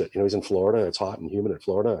he loves it. He's in Florida, it's hot and humid in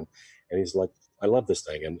Florida, and he's like, I love this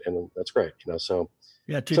thing, and that's great. So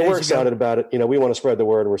we're excited about it. We want to spread the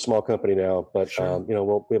word. We're a small company now, but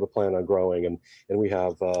we have a plan on growing, and we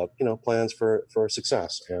have plans for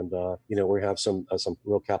success, and we have some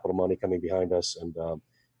real capital money coming behind us, and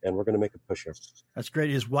we're going to make a push here. That's great.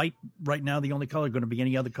 Is white right now the only color? Going to be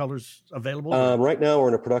any other colors available? Right now we're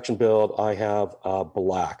in a production build. I have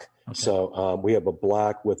black. Okay. So we have a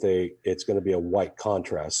black it's going to be a white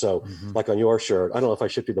contrast. So like on your shirt, I don't know if I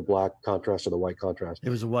shipped you the black contrast or the white contrast. It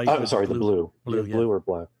was a white. Sorry, the blue. Blue or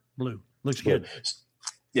black? Blue. Looks good.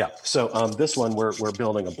 Yeah. So this one, we're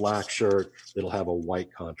building a black shirt that'll have a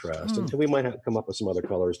white contrast. And we might come up with some other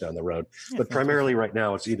colors down the road. But primarily right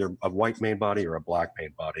now, it's either a white main body or a black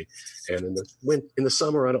main body. And in the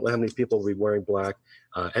summer, I don't know how many people will be wearing black.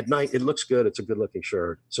 At night, it looks good. It's a good looking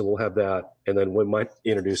shirt. So we'll have that. And then we might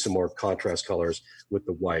introduce some more contrast colors with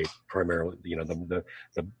the white, primarily,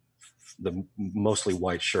 the mostly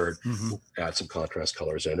white shirt, add some contrast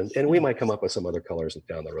colors in. And we might come up with some other colors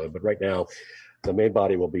down the road. But right now, the main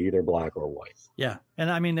body will be either black or white. Yeah. And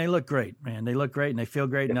I mean, they look great, man. They look great and they feel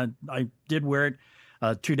great. Yeah. And I did wear it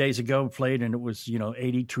 2 days ago, played, and it was,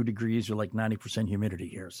 82 degrees or like 90% humidity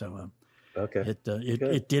here. So Okay.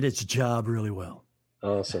 It did its job really well.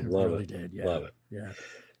 Awesome. It Love really it. did. Yeah. Love it. Yeah.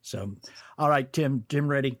 So, all right, Tim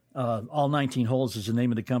ready. All 19 Holes is the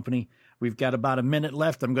name of the company. We've got about a minute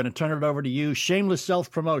left. I'm going to turn it over to you. Shameless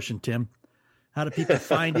self-promotion, Tim. How do people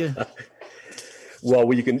find you?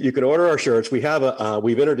 Well, you can order our shirts. We've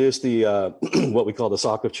introduced the what we call the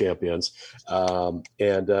Sock of Champions,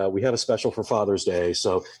 and we have a special for Father's Day.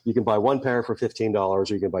 So you can buy one pair for $15, or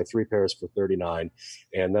you can buy 3 pairs for $39,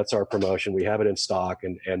 and that's our promotion. We have it in stock,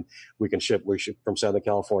 and we ship from Southern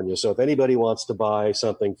California. So if anybody wants to buy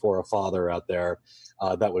something for a father out there,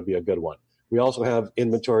 that would be a good one. We also have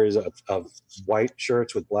inventories of white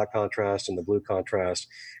shirts with black contrast and the blue contrast,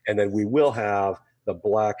 and then we will have the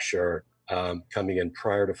black shirt coming in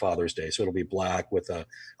prior to Father's Day. So it'll be black with a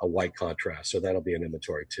white contrast. So that'll be an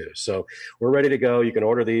inventory too. So we're ready to go. You can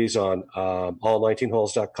order these on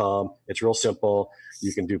all19holes.com. It's real simple.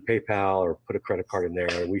 You can do PayPal or put a credit card in there,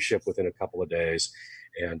 and we ship within a couple of days.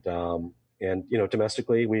 And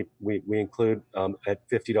domestically, we include at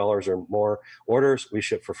 $50 or more orders, we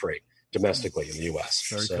ship for free domestically in the U.S.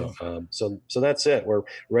 Very cool. So that's it. We're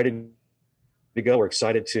ready to go. We're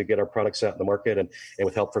excited to get our products out in the market, and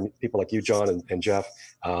with help from people like you, John and Jeff,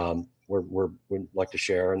 we'd like to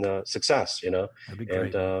share in the success, That'd be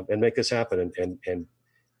great. and make this happen and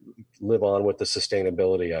live on with the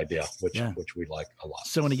sustainability idea, which we like a lot.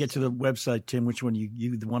 So when you get to the website, Tim, which one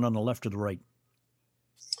you the one on the left or the right?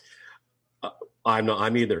 I'm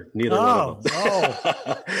neither one of them.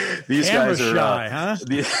 These Camera guys are shy, huh?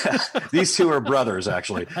 These two are brothers,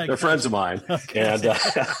 actually. They're friends of mine, and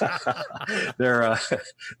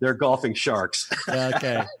they're golfing sharks.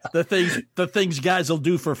 Okay, the things guys will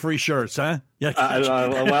do for free shirts, huh? Yeah.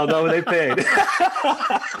 Well, no, they paid.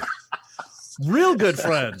 Real good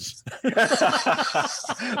friends.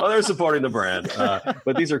 Well, they're supporting the brand,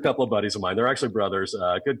 but these are a couple of buddies of mine. They're actually brothers,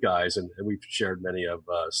 good guys, and we've shared many of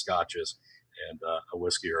scotches and a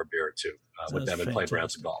whiskey or a beer or two with them and played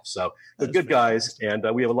rounds of golf. So they're good guys, and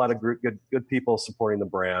we have a lot of good people supporting the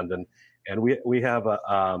brand, and we have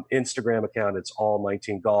a Instagram account. It's all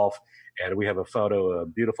 19 Golf, and we have a photo of a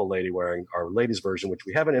beautiful lady wearing our ladies version, which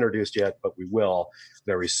we haven't introduced yet, but we will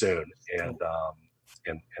very soon. And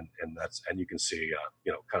and you can see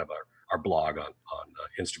kind of our blog on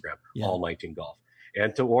Instagram, all 19 Golf.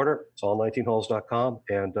 And to order, it's all19holes.com.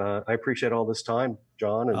 And I appreciate all this time,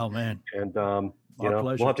 John. And, oh man! And pleasure.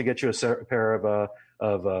 we'll have to get you a pair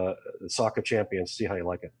of the Sock of Champions. See how you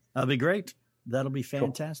like it. That'll be great. That'll be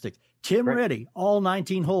fantastic. Cool. Tim Great. Reddy, all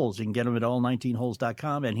 19 holes. You can get him at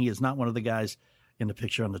all19holes.com. And he is not one of the guys in the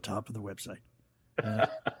picture on the top of the website.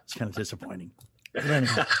 It's kind of disappointing. But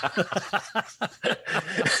anyway.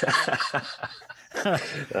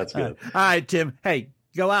 That's good. All right, Tim. Hey,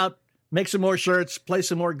 go out, make some more shirts, play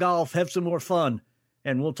some more golf, have some more fun.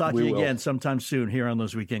 And we'll talk to you again sometime soon here on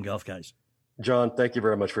those Weekend Golf Guys. John, thank you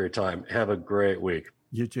very much for your time. Have a great week.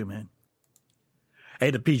 You too, man.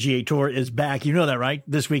 Hey, the PGA Tour is back. You know that, right?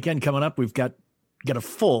 This weekend coming up, we've got a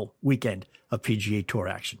full weekend of PGA Tour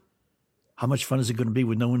action. How much fun is it going to be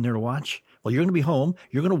with no one there to watch? Well, you're going to be home.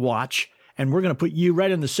 You're going to watch. And we're going to put you right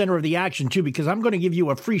in the center of the action, too, because I'm going to give you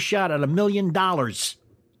a free shot at $1 million.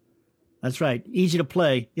 That's right. Easy to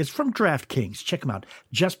play. It's from DraftKings. Check them out.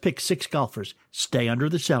 Just pick 6 golfers. Stay under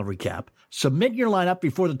the salary cap. Submit your lineup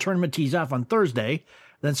before the tournament tees off on Thursday.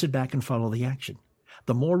 Then sit back and follow the action.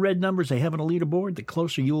 The more red numbers they have on a leaderboard, the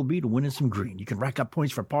closer you will be to winning some green. You can rack up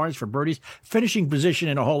points for pars, for birdies, finishing position,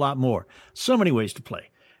 and a whole lot more. So many ways to play.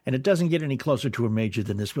 And it doesn't get any closer to a major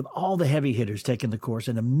than this, with all the heavy hitters taking the course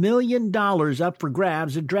and $1 million up for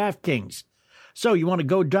grabs at DraftKings. So you want to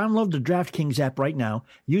go download the DraftKings app right now.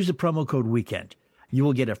 Use the promo code WEEKEND. You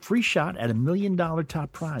will get a free shot at $1 million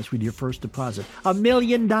top prize with your first deposit. $1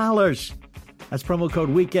 million. That's promo code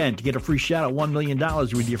WEEKEND to get a free shot at $1 million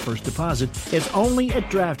with your first deposit. It's only at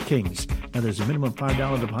DraftKings. Now, there's a minimum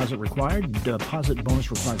 $5 deposit required. Deposit bonus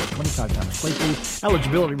required for 25 times playthrough.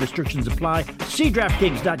 Eligibility restrictions apply. See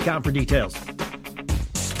DraftKings.com for details.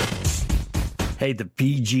 Hey, the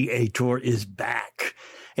PGA Tour is back.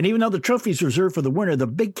 And even though the trophy's reserved for the winner, the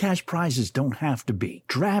big cash prizes don't have to be.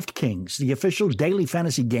 DraftKings, the official daily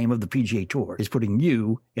fantasy game of the PGA Tour, is putting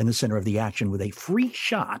you in the center of the action with a free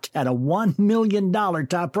shot at a $1 million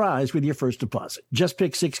top prize with your first deposit. Just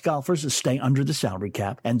pick 6 golfers to stay under the salary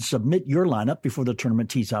cap and submit your lineup before the tournament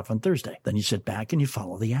tees off on Thursday. Then you sit back and you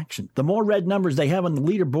follow the action. The more red numbers they have on the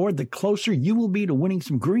leaderboard, the closer you will be to winning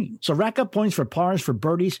some green. So rack up points for pars, for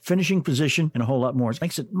birdies, finishing position, and a whole lot more. It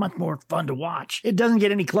makes it much more fun to watch. It doesn't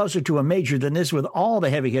get any closer to a major than this, with all the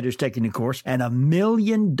heavy hitters taking the course and $1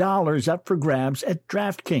 million up for grabs at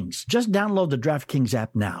DraftKings. Just download the DraftKings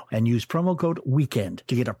app now and use promo code WEEKEND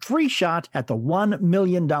to get a free shot at the $1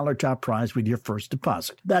 million top prize with your first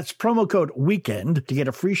deposit. That's promo code WEEKEND to get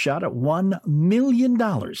a free shot at $1 million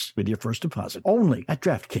with your first deposit. Only at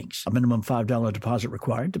DraftKings. A minimum $5 deposit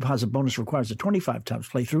required. Deposit bonus requires a 25 times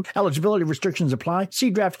playthrough. Eligibility restrictions apply.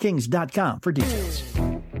 See DraftKings.com for details.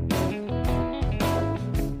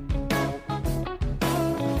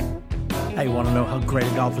 Hey, want to know how great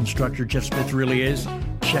a golf instructor Jeff Smith really is?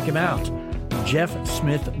 Check him out.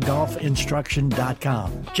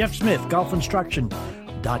 JeffSmithGolfInstruction.com.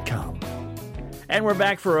 JeffSmithGolfInstruction.com. And we're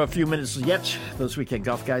back for a few minutes yet. Those Weekend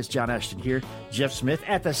Golf Guys, John Ashton here. Jeff Smith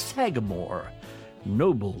at the Sagamore,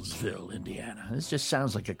 Noblesville, Indiana. This just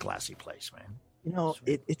sounds like a classy place, man. You know,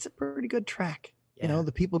 it's a pretty good track. Yeah. You know,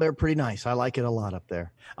 the people there are pretty nice. I like it a lot up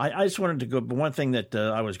there. I just wanted to go, but one thing that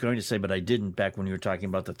I was going to say, but I didn't back when you were talking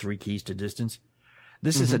about the 3 keys to distance.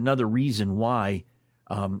 This is another reason why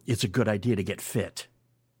it's a good idea to get fit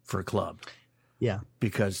for a club. Yeah.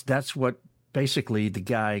 Because that's what basically the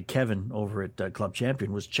guy, Kevin, over at Club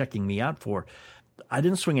Champion was checking me out for. I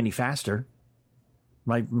didn't swing any faster.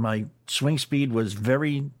 My swing speed was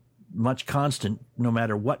very much constant no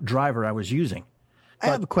matter what driver I was using. I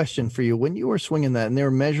have a question for you. When you were swinging that and they were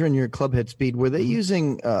measuring your club head speed, were they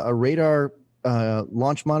using a radar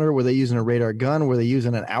launch monitor? Were they using a radar gun? Were they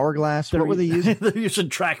using an hourglass? What were they using? They're using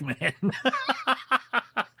TrackMan.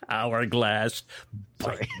 Hourglass.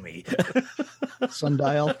 Bite me.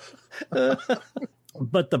 Sundial.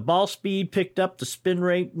 But the ball speed picked up, the spin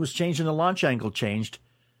rate was changed, and the launch angle changed.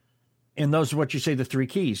 And those are what you say, the 3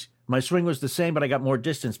 keys. My swing was the same, but I got more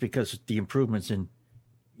distance because of the improvements in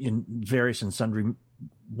various and sundry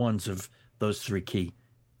ones of those 3 key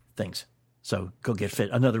things. So go get fit.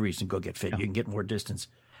 Another reason, go get fit. Yeah. You can get more distance.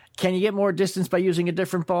 Can you get more distance by using a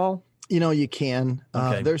different ball? You know, you can.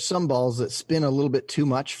 Okay. There's some balls that spin a little bit too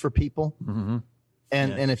much for people. Mm-hmm.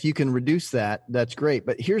 And if you can reduce that, that's great.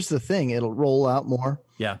 But here's the thing. It'll roll out more.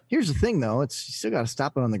 Yeah. Here's the thing, though. You still got to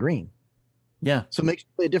stop it on the green. Yeah. So make sure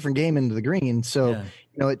you play a different game into the green. So,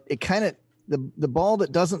 you know, it kind of, the ball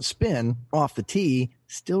that doesn't spin off the tee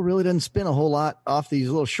still really doesn't spin a whole lot off these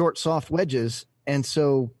little short, soft wedges. And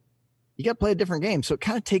so you got to play a different game. So it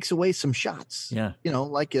kind of takes away some shots. Yeah. You know,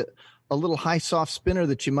 like a little high, soft spinner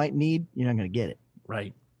that you might need, you're not going to get it.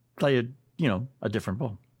 Right. Play a different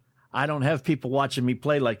ball. I don't have people watching me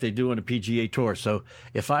play like they do on a PGA Tour. So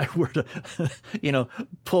if I were to,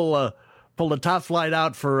 pull the top flight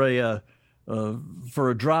out for a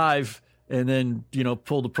drive and then,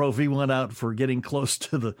 pull the Pro V1 out for getting close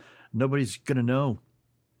to nobody's going to know.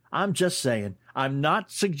 I'm just saying, I'm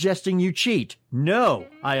not suggesting you cheat. No,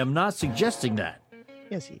 I am not suggesting that.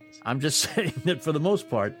 Yes, he is. I'm just saying that for the most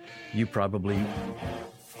part, nobody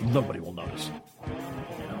will notice.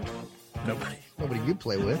 Nobody you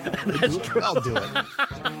play with. That's true. I'll do it.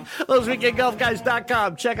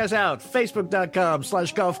 ThoseWeekendGolfGuys.com. Check us out.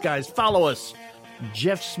 Facebook.com/golfguys. Follow us.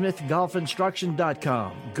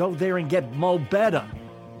 JeffSmithGolfInstruction.com. Go there and get mo better.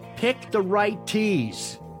 Pick the right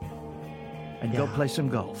tees. And go play some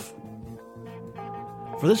golf.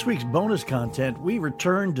 For this week's bonus content, we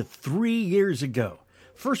returned to 3 years ago.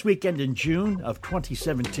 First weekend in June of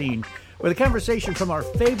 2017 with a conversation from our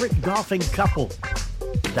favorite golfing couple,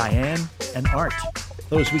 Diane and Art.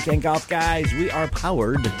 Those Weekend Golf Guys, we are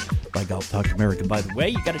powered by Golf Talk America. By the way,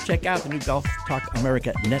 you got to check out the new Golf Talk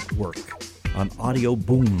America network on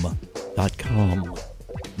audioboom.com.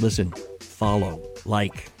 Listen, follow,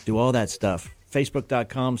 like, do all that stuff.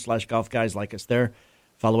 Facebook.com/Golf Guys, like us there.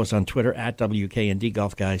 Follow us on Twitter at WKND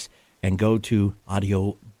Golf Guys, and go to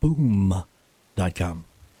audioboom.com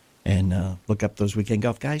and look up Those Weekend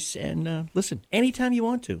Golf Guys and listen anytime you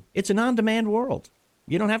want to. It's an on-demand world.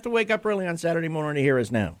 You don't have to wake up early on Saturday morning to hear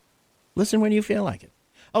us now. Listen when you feel like it.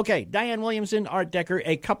 Okay, Diane Williamson, Art Decker,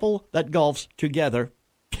 a couple that golfs together.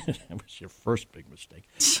 That was your first big mistake.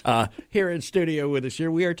 Here in studio with us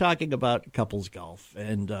here, we are talking about couples golf.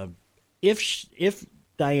 And if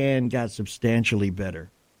Diane got substantially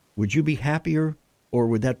better, would you be happier, or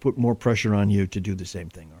would that put more pressure on you to do the same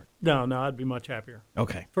thing, Art? No, I'd be much happier.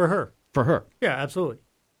 Okay. For her. For her. Yeah, absolutely.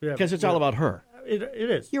 Because it's all about her. It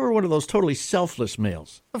is. You were one of those totally selfless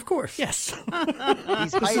males. Of course. Yes.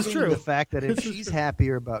 He's hiding true. the fact that if she's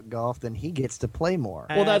happier about golf, then he gets to play more.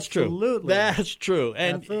 Well, that's true. Absolutely. That's true.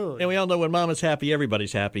 Absolutely. And we all know when Mama's happy,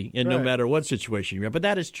 everybody's happy, and no Right. matter what situation you're in. But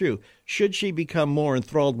that is true. Should she become more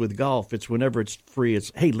enthralled with golf, it's whenever it's free,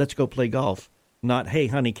 it's, hey, let's go play golf. Not, hey,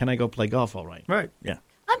 honey, can I go play golf all right? Right. Yeah.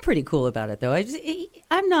 I'm pretty cool about it, though.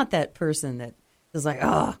 I'm not that person that is like,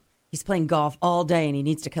 oh, he's playing golf all day and he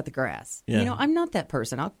needs to cut the grass. Yeah. You know, I'm not that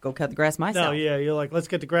person. I'll go cut the grass myself. No, yeah, you're like, let's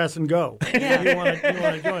get the grass and go. Yeah. You want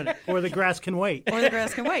to join it, or the grass can wait. Or the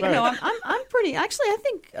grass can wait. Right. No, I'm pretty. Actually, I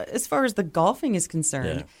think as far as the golfing is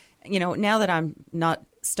concerned, you know, now that I'm not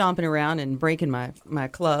stomping around and breaking my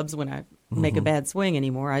clubs when I make a bad swing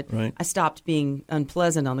anymore, I stopped being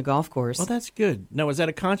unpleasant on the golf course. Well, that's good. Now, was that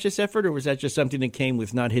a conscious effort, or was that just something that came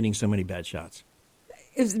with not hitting so many bad shots?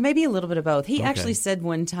 It was maybe a little bit of both. He Okay. actually said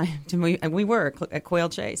one time to me, we were at Quail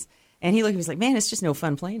Chase, and he looked at me, he was like, man, it's just no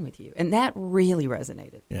fun playing with you. And that really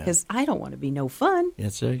resonated because I don't want to be no fun.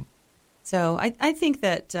 That's right. So I think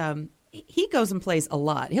that he goes and plays a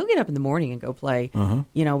lot. He'll get up in the morning and go play,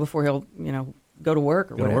 you know, before he'll, you know, go to work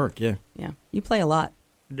or Go to whatever. work, yeah. Yeah. You play a lot.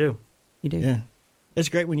 You do. You do. Yeah. It's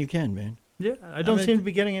great when you can, man. Yeah, I don't seem to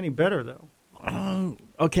be getting any better, though.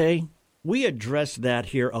 Okay. We address that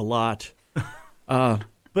here a lot.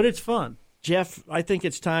 But it's fun. Jeff, I think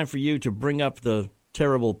it's time for you to bring up the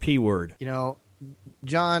terrible P word. You know,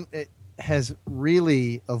 John has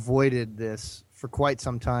really avoided this for quite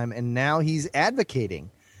some time, and now he's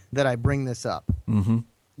advocating that I bring this up,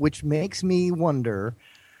 which makes me wonder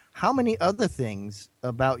how many other things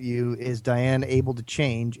about you is Diane able to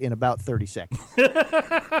change in about 30 seconds?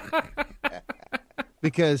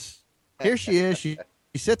 Because here she is, she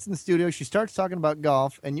sits in the studio, she starts talking about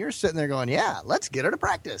golf, and you're sitting there going, yeah, let's get her to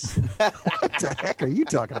practice. What the heck are you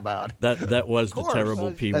talking about? That was the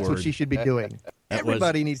terrible P word. That's what she should be doing.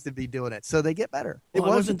 Everybody needs to be doing it so they get better. It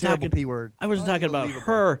Well, I wasn't a terrible talking- P word. I wasn't talking about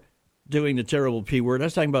her doing the terrible P word. I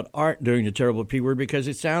was talking about Art doing the terrible P word because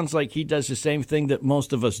it sounds like he does the same thing that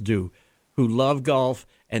most of us do who love golf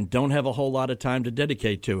and don't have a whole lot of time to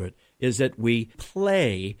dedicate to it, is that we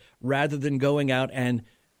play rather than going out and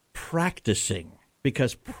practicing.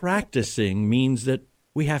 Because practicing means that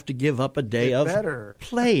we have to give up a day Get of better.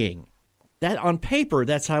 playing. That on paper,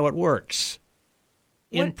 that's how it works.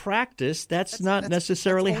 In practice, that's not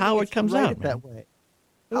necessarily that's how only it if you comes write out. it that way.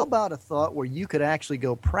 How about a thought where you could actually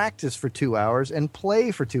go practice for 2 hours and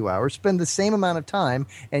play for 2 hours, spend the same amount of time,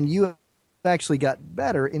 and you actually got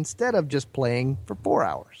better instead of just playing for 4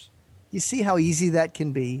 hours? You see how easy that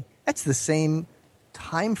can be? That's the same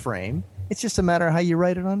time frame. It's just a matter of how you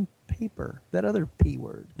write it on paper, that other P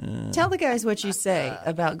word. Tell the guys what you say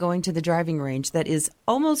about going to the driving range that is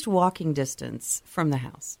almost walking distance from the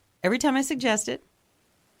house. Every time I suggest it,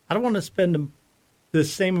 I don't want to spend the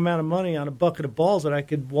same amount of money on a bucket of balls that I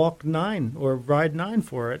could walk 9 or ride 9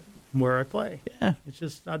 for it where I play. Yeah. It's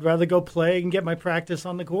just, I'd rather go play and get my practice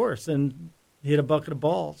on the course and hit a bucket of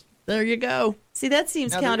balls. There you go. see, that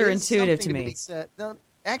seems Now, there is counterintuitive to something me. be said- no,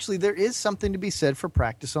 actually, there is something to be said for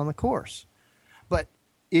practice on the course. But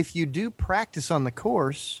if you do practice on the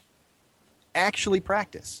course, actually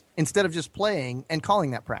practice instead of just playing and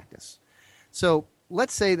calling that practice. So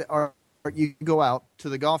let's say that you go out to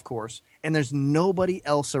the golf course and there's nobody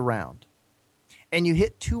else around. And you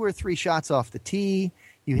hit 2 or 3 shots off the tee.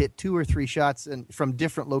 You hit 2 or 3 shots from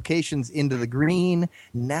different locations into the green.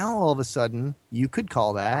 Now, all of a sudden, you could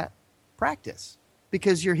call that practice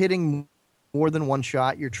because you're hitting more than one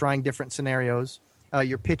shot. You're trying different scenarios.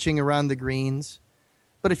 You're pitching around the greens.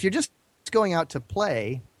 But if you're just going out to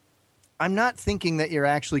play, I'm not thinking that you're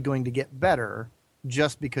actually going to get better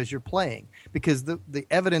just because you're playing. Because the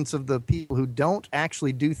evidence of the people who don't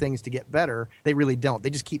actually do things to get better, they really don't.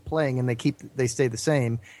 They just keep playing and they stay the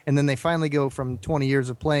same. And then they finally go from 20 years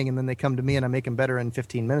of playing and then they come to me and I make them better in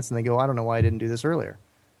 15 minutes and they go, I don't know why I didn't do this earlier.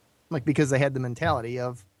 Like, because they had the mentality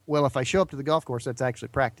of, well, if I show up to the golf course, that's actually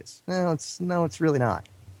practice. No, it's really not.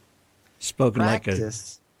 Spoken Practice.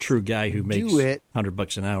 like a true guy who makes Do it.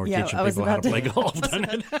 $100 an hour Yeah, teaching I was people how to about play to- golf. doesn't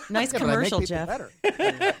it? Nice Yeah, but I make commercial, people Jeff. better.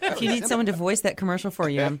 If you need someone to voice that commercial for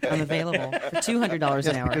you, I'm available for $200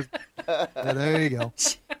 an hour. Yeah, there you go.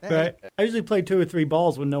 Right. I usually play 2 or 3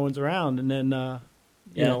 balls when no one's around, and then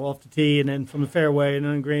you know, off the tee, and then from the fairway, and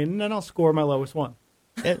then the green, and then I'll score my lowest one.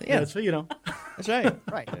 Yeah, So you know, that's right.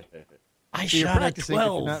 Right. I So you're shot at practicing, but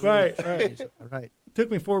you're 12. not Right, really- right. Right.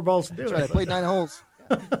 took me 4 balls to do That's right. I it. played 9 holes.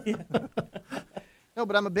 No,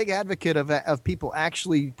 but I'm a big advocate of people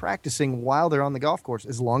actually practicing while they're on the golf course,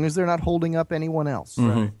 as long as they're not holding up anyone else.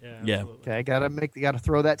 Mhm. Yeah. Yeah. absolutely. Okay, got to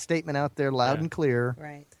throw that statement out there loud and clear.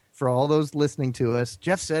 Right. for all those listening to us.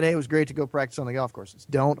 Jeff said, hey, it was great to go practice on the golf courses.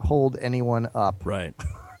 Don't hold anyone up. Right.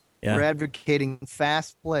 Yeah. We're advocating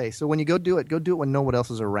fast play. So when you go do it when no one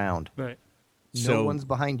else is around. Right. No one's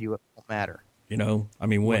behind you. It won't matter. When.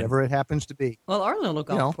 Whatever it happens to be. Well, our little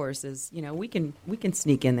golf courses, we can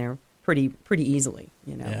sneak in there pretty easily,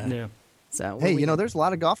 Yeah. So hey, there's a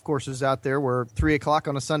lot of golf courses out there where 3:00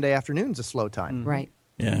 on a Sunday afternoon is a slow time. Right.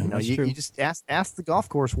 Yeah. You just ask the golf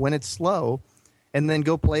course when it's slow, and then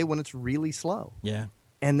go play when it's really slow. Yeah.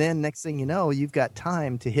 And then next thing you know, you've got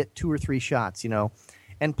time to hit 2 or 3 shots.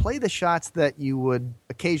 And play the shots that you would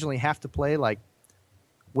occasionally have to play, like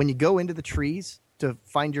when you go into the trees to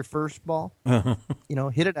find your first ball.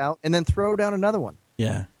 Hit it out and then throw down another one.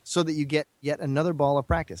 Yeah. So that you get yet another ball of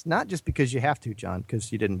practice. Not just because you have to, John,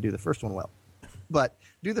 because you didn't do the first one well. But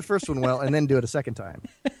do the first one well and then do it a second time.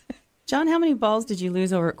 John, how many balls did you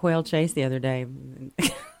lose over at Quail Chase the other day?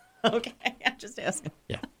 Okay, I'm just asking.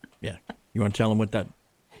 Yeah. You want to tell them what that...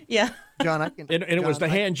 Yeah. John, I can... And it was the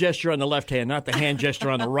hand gesture on the left hand, not the hand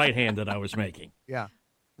gesture on the right hand that I was making. Yeah.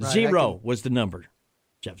 Right, 0 was the number,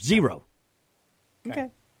 Jeff. 0.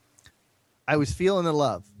 Okay. I was feeling the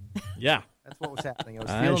love. Yeah. That's what was happening. I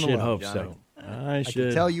was I feeling should the love, hope John. so. I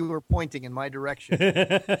could tell you were pointing in my direction.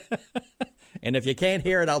 And if you can't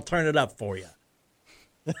hear it, I'll turn it up for you.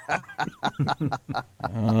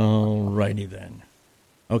 All righty then.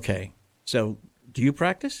 Okay. So, do you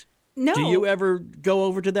practice? No. Do you ever go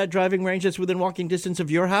over to that driving range that's within walking distance of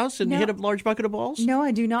your house and hit a large bucket of balls? No,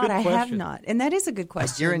 I do not. Good I question. have not. And that is a good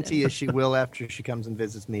question. I guarantee you she will after she comes and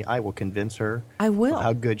visits me. I will convince her I will.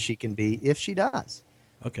 how good she can be if she does.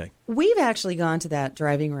 Okay. We've actually gone to that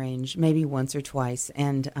driving range maybe once or twice.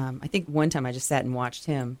 And I think one time I just sat and watched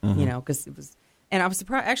him, because it was, and I was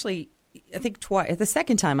surprised. Actually, I think twice. The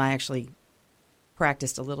second time I actually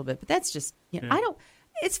practiced a little bit, but that's just,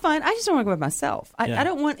 it's fine. I just don't want to go by myself. I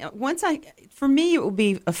don't want, for me, it would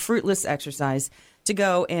be a fruitless exercise to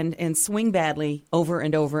go and swing badly over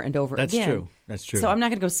and over and over again. That's true. So I'm not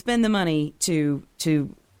going to go spend the money to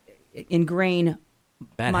ingrain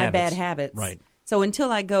bad habits. Right. So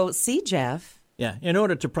until I go see Jeff. Yeah. In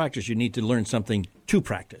order to practice, you need to learn something to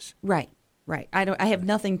practice. Right. I have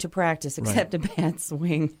nothing to practice except a bad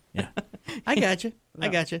swing. Yeah. I got you.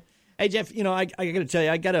 Hey, Jeff, I got to tell you,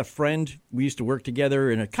 I got a friend. We used to work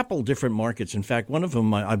together in a couple different markets. In fact, one of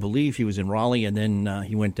them, I believe he was in Raleigh, and then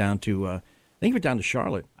he went down to,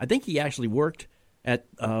 Charlotte. I think he actually worked at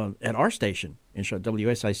our station in Charlotte,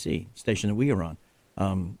 WSIC, station that we were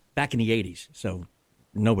on, back in the 80s. So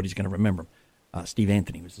nobody's going to remember him. Steve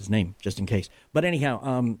Anthony was his name, just in case. But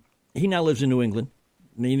anyhow, he now lives in New England.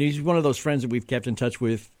 I mean, he's one of those friends that we've kept in touch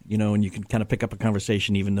with, and you can kind of pick up a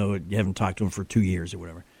conversation even though you haven't talked to him for 2 years or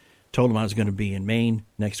whatever. Told him I was going to be in Maine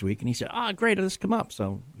next week, and he said, great, let's come up.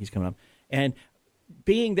 So he's coming up. And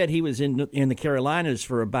being that he was in the Carolinas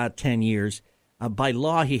for about 10 years, by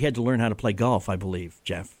law, he had to learn how to play golf, I believe,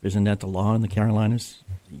 Jeff. Isn't that the law in the Carolinas?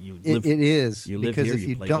 It is. You live because here, if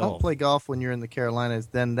you play don't golf. play golf when you're in the Carolinas,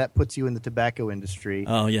 then that puts you in the tobacco industry.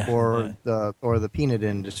 Oh, yeah. Or the peanut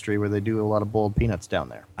industry where they do a lot of boiled peanuts down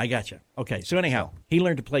there. I got you. Okay, so anyhow, he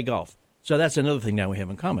learned to play golf. So that's another thing now we have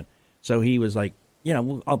in common. So he was like,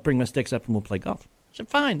 I'll bring my sticks up and we'll play golf. I said,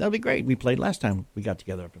 fine, that'll be great. We played last time we got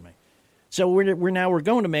together up in Maine. So we're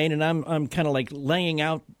going to Maine, and I'm kind of like laying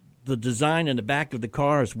out the design in the back of the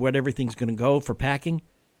car as what everything's going to go for packing.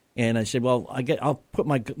 And I said, well, I'll put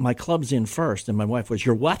my clubs in first. And my wife was,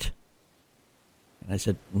 your what? And I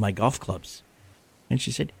said, my golf clubs. And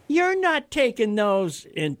she said, you're not taking those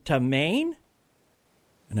into Maine?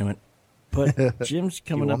 And I went, but Jim's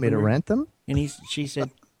coming up. You want me to rent them? And she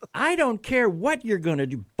said, I don't care what you're going to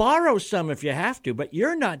do. Borrow some if you have to, but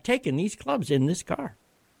you're not taking these clubs in this car.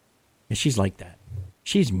 And she's like that.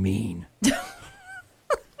 She's mean.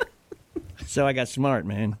 So I got smart,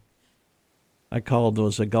 man. I called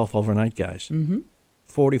those golf overnight guys. Mm-hmm.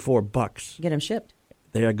 $44. Get them shipped.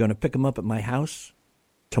 They are going to pick them up at my house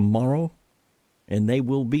tomorrow, and they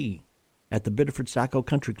will be at the Biddeford Saco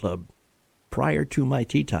Country Club prior to my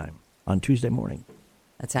tee time on Tuesday morning.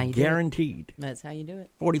 That's how you do it. Guaranteed. That's how you do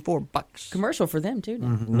it. $44. Commercial for them, too.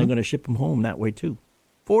 Mm-hmm. And they're going to ship them home that way, too.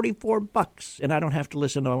 $44. And I don't have to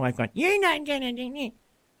listen to my wife going, you're not going to do it.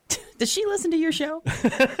 Does she listen to your show?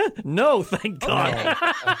 No, thank God.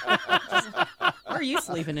 Where are you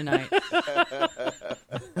sleeping tonight?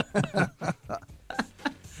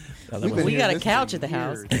 We got a couch at the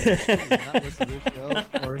house.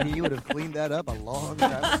 Or he would have cleaned that up a long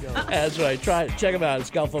time ago. That's right. Try it. Check them out. It's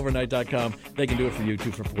golfovernight.com. They can do it for you,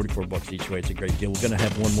 too, for $44 each way. It's a great deal. We're going to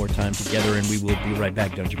have one more time together, and we will be right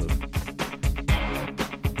back. Don't you move.